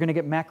 You're going to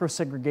get macro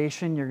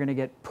segregation. You're going to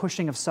get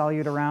pushing of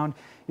solute around.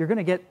 You're going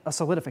to get a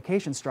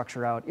solidification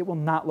structure out. It will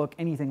not look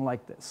anything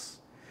like this.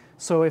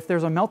 So if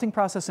there's a melting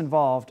process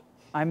involved,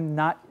 I'm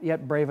not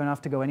yet brave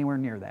enough to go anywhere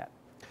near that.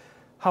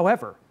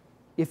 However,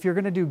 if you're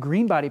going to do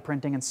green body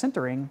printing and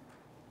sintering,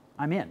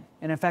 I'm in.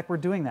 And in fact, we're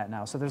doing that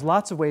now. So there's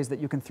lots of ways that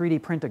you can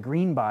 3D print a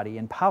green body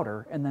in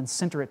powder and then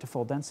sinter it to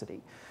full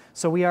density.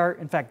 So we are,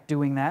 in fact,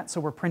 doing that.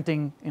 So we're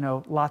printing,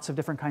 lots of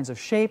different kinds of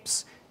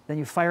shapes. Then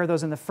you fire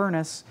those in the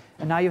furnace,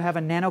 and now you have a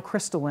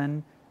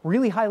nanocrystalline,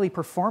 really highly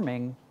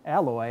performing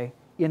alloy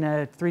in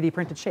a 3D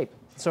printed shape.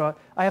 So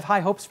I have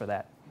high hopes for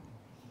that.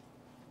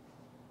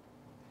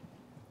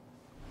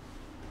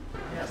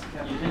 Yes,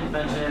 you didn't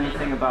mention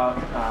anything about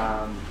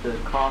the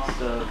cost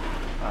of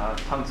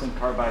tungsten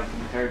carbide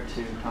compared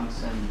to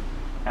tungsten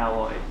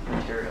alloy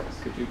materials.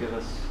 Could you give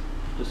us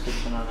a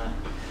description on that?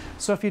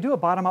 So if you do a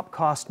bottom-up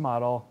cost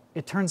model,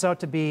 it turns out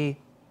to be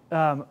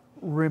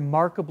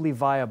remarkably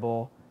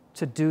viable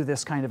to do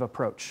this kind of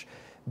approach,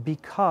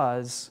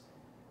 because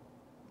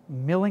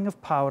milling of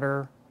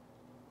powder,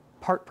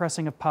 part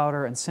pressing of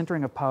powder, and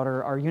sintering of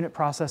powder are unit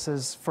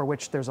processes for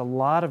which there's a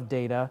lot of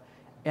data,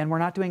 and we're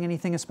not doing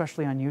anything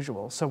especially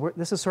unusual. So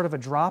this is sort of a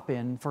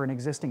drop-in for an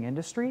existing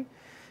industry.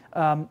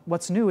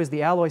 What's new is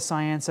the alloy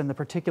science and the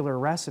particular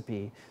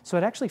recipe. So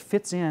it actually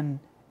fits in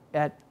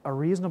at a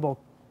reasonable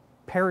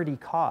parity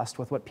cost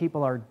with what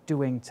people are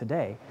doing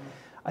today.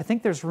 I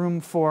think there's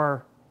room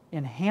for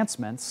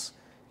enhancements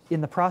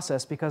in the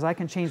process, because I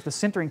can change the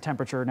sintering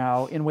temperature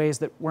now in ways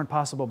that weren't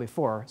possible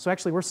before. So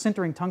actually we're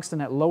sintering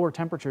tungsten at lower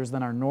temperatures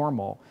than are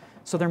normal.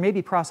 So there may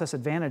be process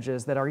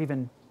advantages that are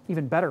even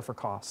better for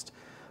cost.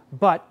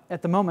 But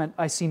at the moment,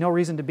 I see no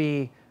reason to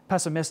be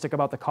pessimistic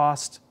about the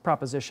cost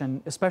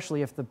proposition,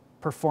 especially if the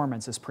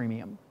performance is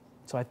premium.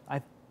 So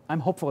I'm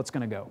hopeful it's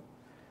going to go,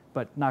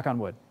 but knock on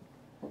wood.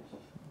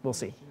 We'll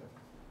see.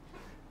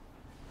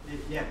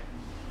 Yeah.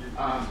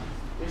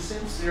 It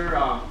seems there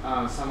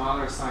are some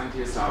other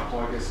scientists are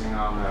focusing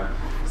on the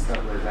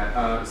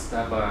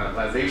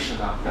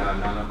stabilization of the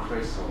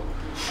nanocrystal.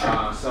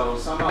 So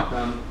some of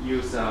them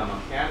use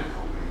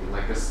mechanical, maybe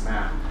like a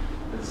SMAP.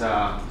 It's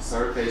a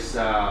surface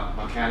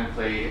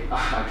mechanically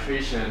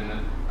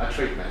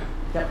treatment.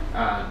 Yep.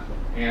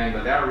 And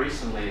there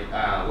recently,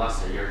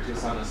 last year,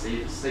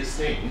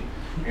 2016,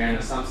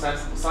 and some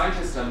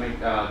scientists make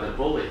the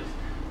bullet.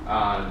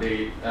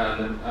 They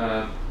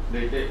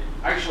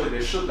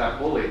actually shoot that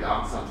bullet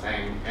on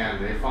something,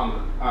 and they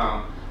found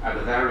at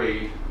the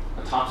very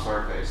top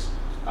surface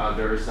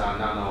there is a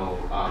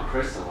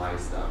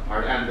nano-crystallized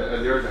part, and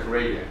there's a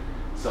gradient.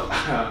 So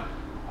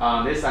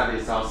this side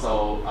is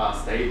also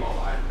stable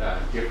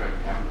at different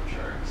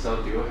temperature.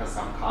 So do you have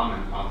some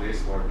comment on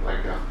this work,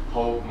 like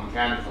whole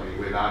mechanically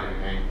without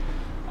any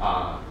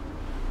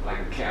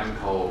like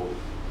chemical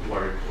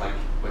work like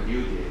what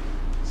you did?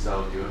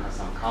 So do you have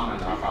some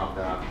comment about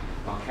the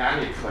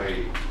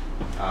mechanically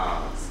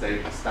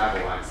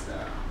stabilized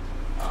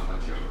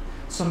material?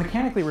 So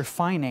mechanically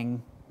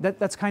refining,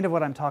 that's kind of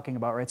what I'm talking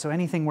about, right? So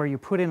anything where you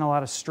put in a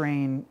lot of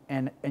strain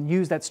and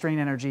use that strain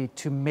energy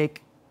to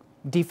make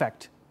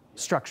defect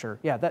structure.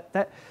 Yeah,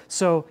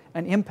 so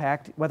an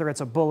impact, whether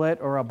it's a bullet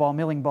or a ball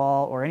milling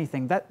ball or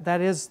anything,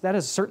 that is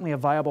certainly a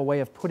viable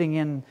way of putting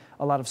in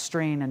a lot of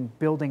strain and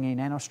building a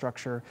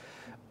nanostructure.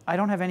 I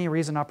don't have any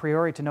reason a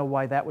priori to know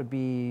why that would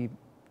be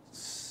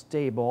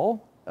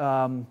stable.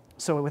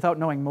 So without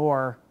knowing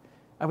more,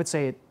 I would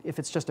say if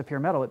it's just a pure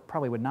metal, it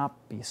probably would not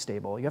be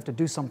stable. You have to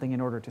do something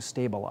in order to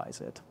stabilize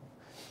it.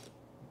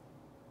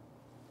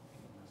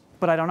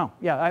 But I don't know.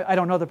 Yeah, I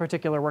don't know the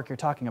particular work you're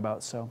talking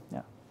about, so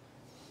yeah.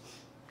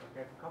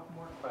 Okay, a couple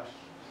more questions.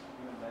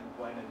 You and then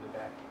Glenn in the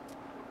back.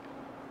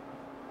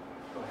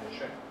 Go ahead,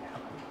 sure.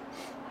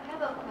 I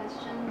have a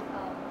question.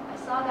 I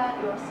saw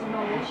that your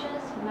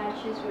simulations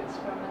matches your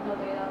experimental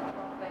data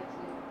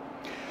perfectly.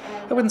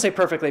 And, I wouldn't say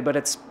perfectly, but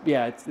it's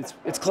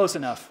close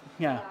enough.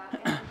 Yeah.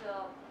 And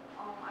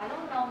I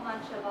don't know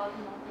much about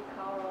Monte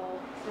Carlo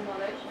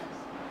simulations.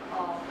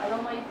 I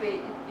don't know if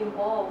it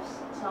involves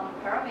some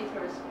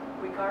parameters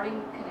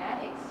regarding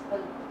kinetics,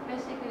 but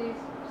basically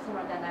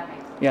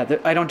thermodynamics. Yeah,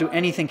 I don't do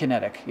anything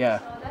kinetic. Yeah.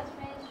 So that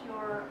means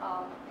your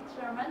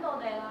experimental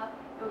data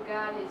you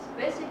get is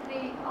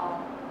basically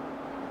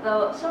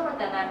the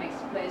thermodynamics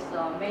plays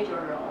a major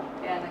role,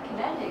 and the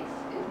kinetics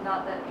is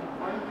not that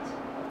important.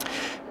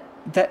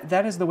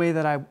 That is the way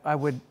that I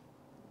would,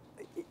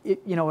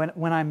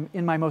 when I'm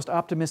in my most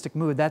optimistic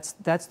mood,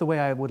 that's the way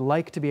I would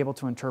like to be able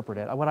to interpret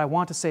it. What I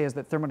want to say is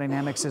that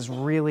thermodynamics is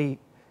really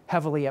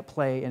heavily at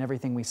play in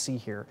everything we see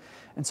here.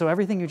 And so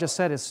everything you just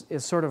said is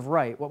sort of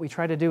right. What we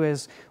try to do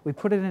is we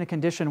put it in a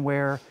condition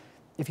where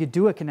if you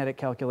do a kinetic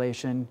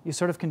calculation, you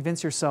sort of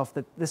convince yourself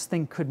that this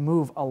thing could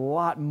move a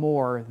lot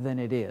more than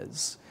it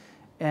is.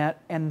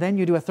 And then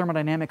you do a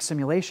thermodynamic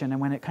simulation, and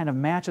when it kind of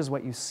matches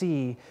what you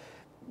see,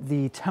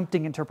 the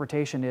tempting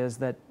interpretation is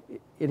that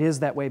it is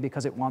that way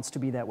because it wants to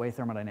be that way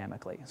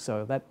thermodynamically.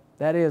 So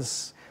that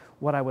is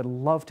what I would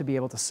love to be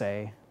able to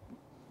say.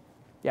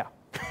 Yeah.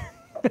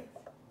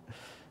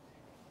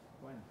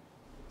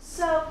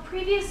 So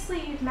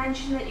previously you've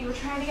mentioned that you were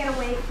trying to get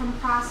away from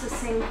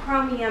processing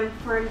chromium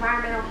for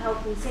environmental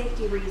health and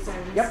safety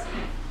reasons. Yep.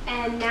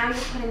 And now you're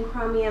putting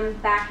chromium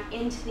back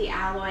into the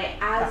alloy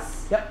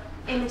as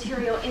a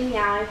material in the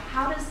alloy.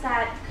 How does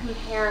that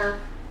compare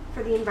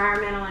for the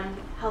environmental and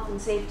health and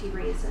safety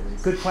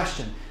reasons? Good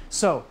question.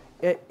 So,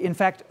 in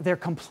fact, they're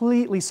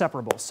completely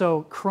separable.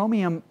 So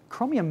chromium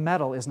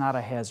metal is not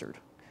a hazard.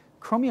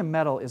 Chromium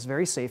metal is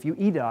very safe. You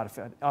eat off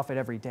it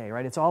every day,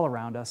 right? It's all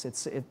around us.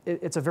 It's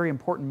a very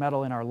important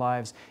metal in our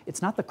lives.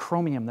 It's not the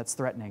chromium that's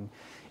threatening.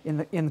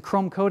 In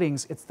chrome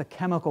coatings, it's the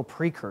chemical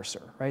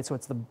precursor, right? So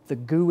it's the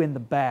goo in the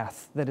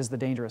bath that is the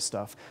dangerous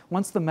stuff.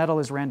 Once the metal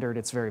is rendered,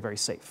 it's very, very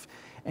safe.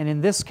 And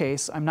in this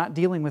case, I'm not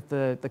dealing with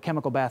the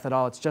chemical bath at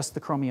all. It's just the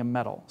chromium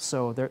metal.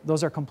 So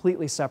those are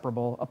completely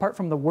separable. Apart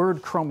from the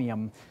word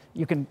chromium,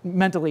 you can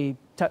mentally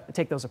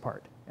take those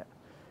apart. Yeah.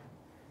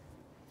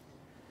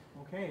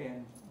 Okay,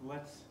 and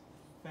let's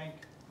thank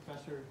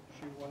Professor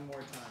Schuh one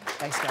more time.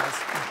 Thanks, guys.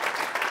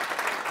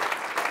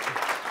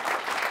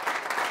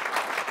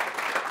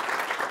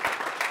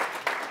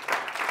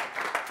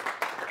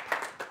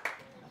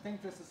 I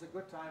think this is a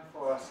good time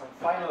for some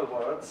final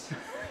words.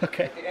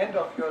 Okay. At the end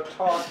of your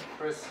talk,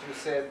 Chris, you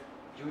said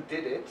you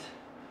did it,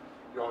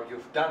 or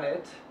you've done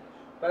it,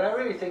 but I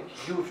really think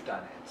you've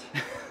done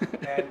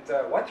it.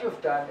 And what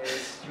you've done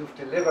is you've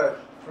delivered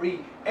 3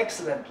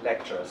 excellent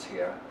lectures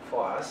here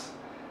for us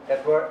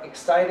that were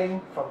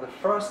exciting from the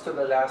first to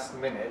the last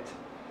minute,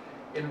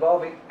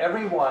 involving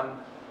everyone,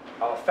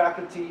 our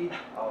faculty,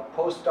 our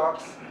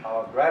postdocs,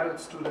 our graduate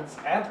students,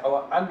 and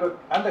our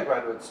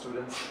undergraduate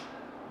students,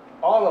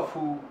 all of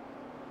who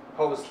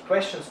posed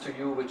questions to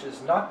you, which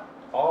is not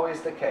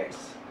always the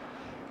case.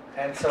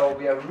 And so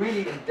we are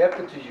really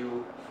indebted to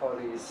you for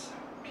these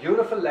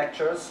beautiful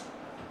lectures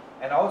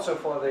and also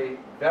for the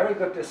very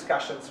good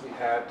discussions we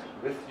had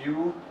with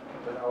you,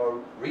 with our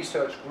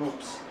research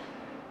groups.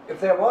 If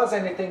there was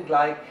anything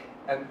like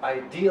an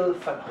ideal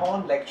Van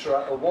Horn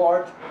Lecturer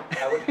Award,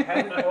 I would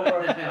hand it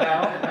over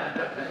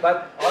now.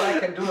 But all I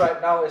can do right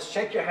now is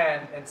shake your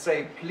hand and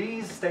say,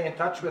 please stay in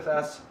touch with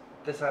us.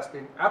 This has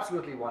been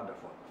absolutely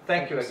wonderful.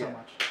 Thank you again. So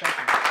much.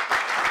 Thank you.